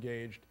troopers were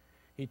engaged,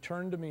 he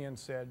turned to me and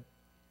said,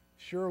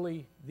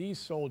 "Surely these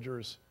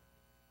soldiers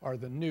are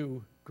the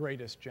new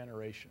greatest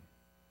generation."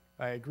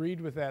 I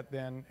agreed with that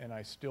then, and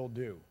I still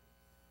do.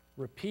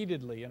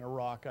 Repeatedly in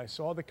Iraq, I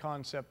saw the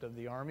concept of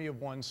the Army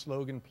of One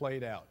slogan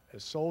played out,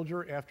 as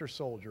soldier after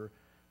soldier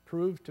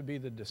proved to be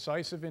the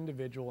decisive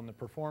individual in the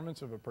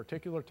performance of a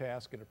particular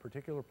task at a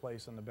particular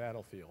place on the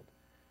battlefield.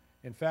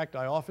 In fact,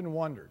 I often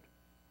wondered,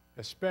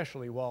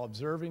 especially while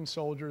observing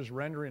soldiers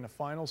rendering a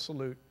final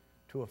salute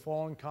to a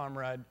fallen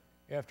comrade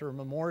after a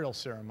memorial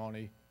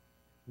ceremony,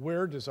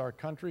 where does our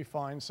country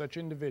find such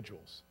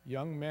individuals,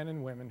 young men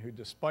and women who,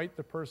 despite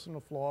the personal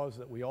flaws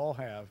that we all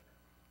have,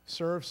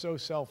 serve so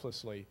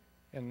selflessly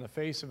and in the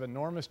face of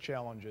enormous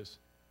challenges,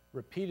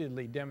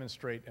 repeatedly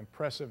demonstrate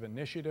impressive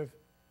initiative,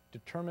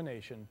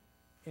 determination,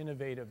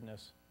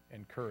 innovativeness,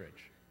 and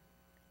courage.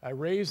 I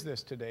raise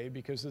this today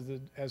because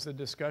as the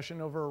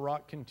discussion over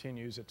Iraq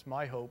continues, it's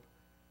my hope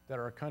that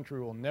our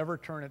country will never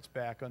turn its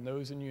back on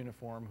those in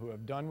uniform who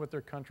have done what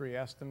their country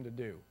asked them to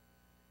do,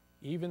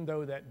 even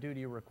though that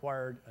duty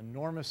required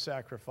enormous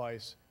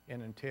sacrifice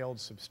and entailed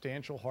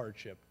substantial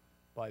hardship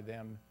by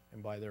them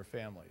and by their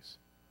families.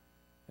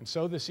 And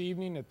so this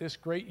evening at this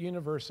great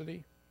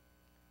university,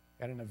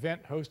 at an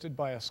event hosted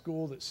by a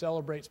school that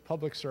celebrates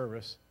public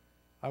service,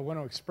 I want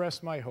to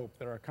express my hope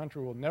that our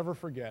country will never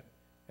forget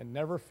and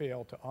never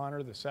fail to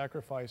honor the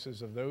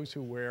sacrifices of those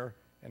who wear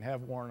and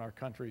have worn our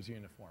country's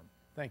uniform.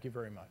 Thank you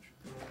very much.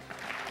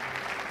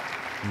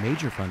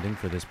 Major funding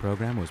for this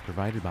program was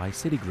provided by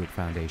Citigroup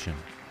Foundation.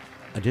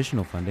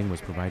 Additional funding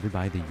was provided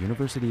by the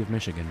University of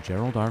Michigan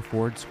Gerald R.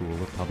 Ford School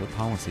of Public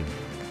Policy.